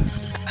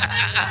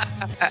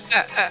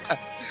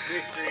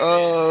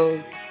 Oh,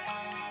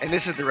 and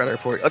this is the Red Eye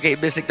Report. Okay,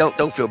 Mystic,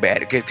 don't feel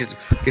bad, okay? Because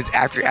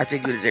after they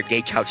do their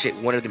gay couch shit,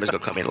 one of them is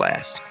gonna come in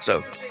last.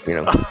 So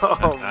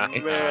Oh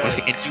and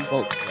man. you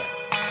won't.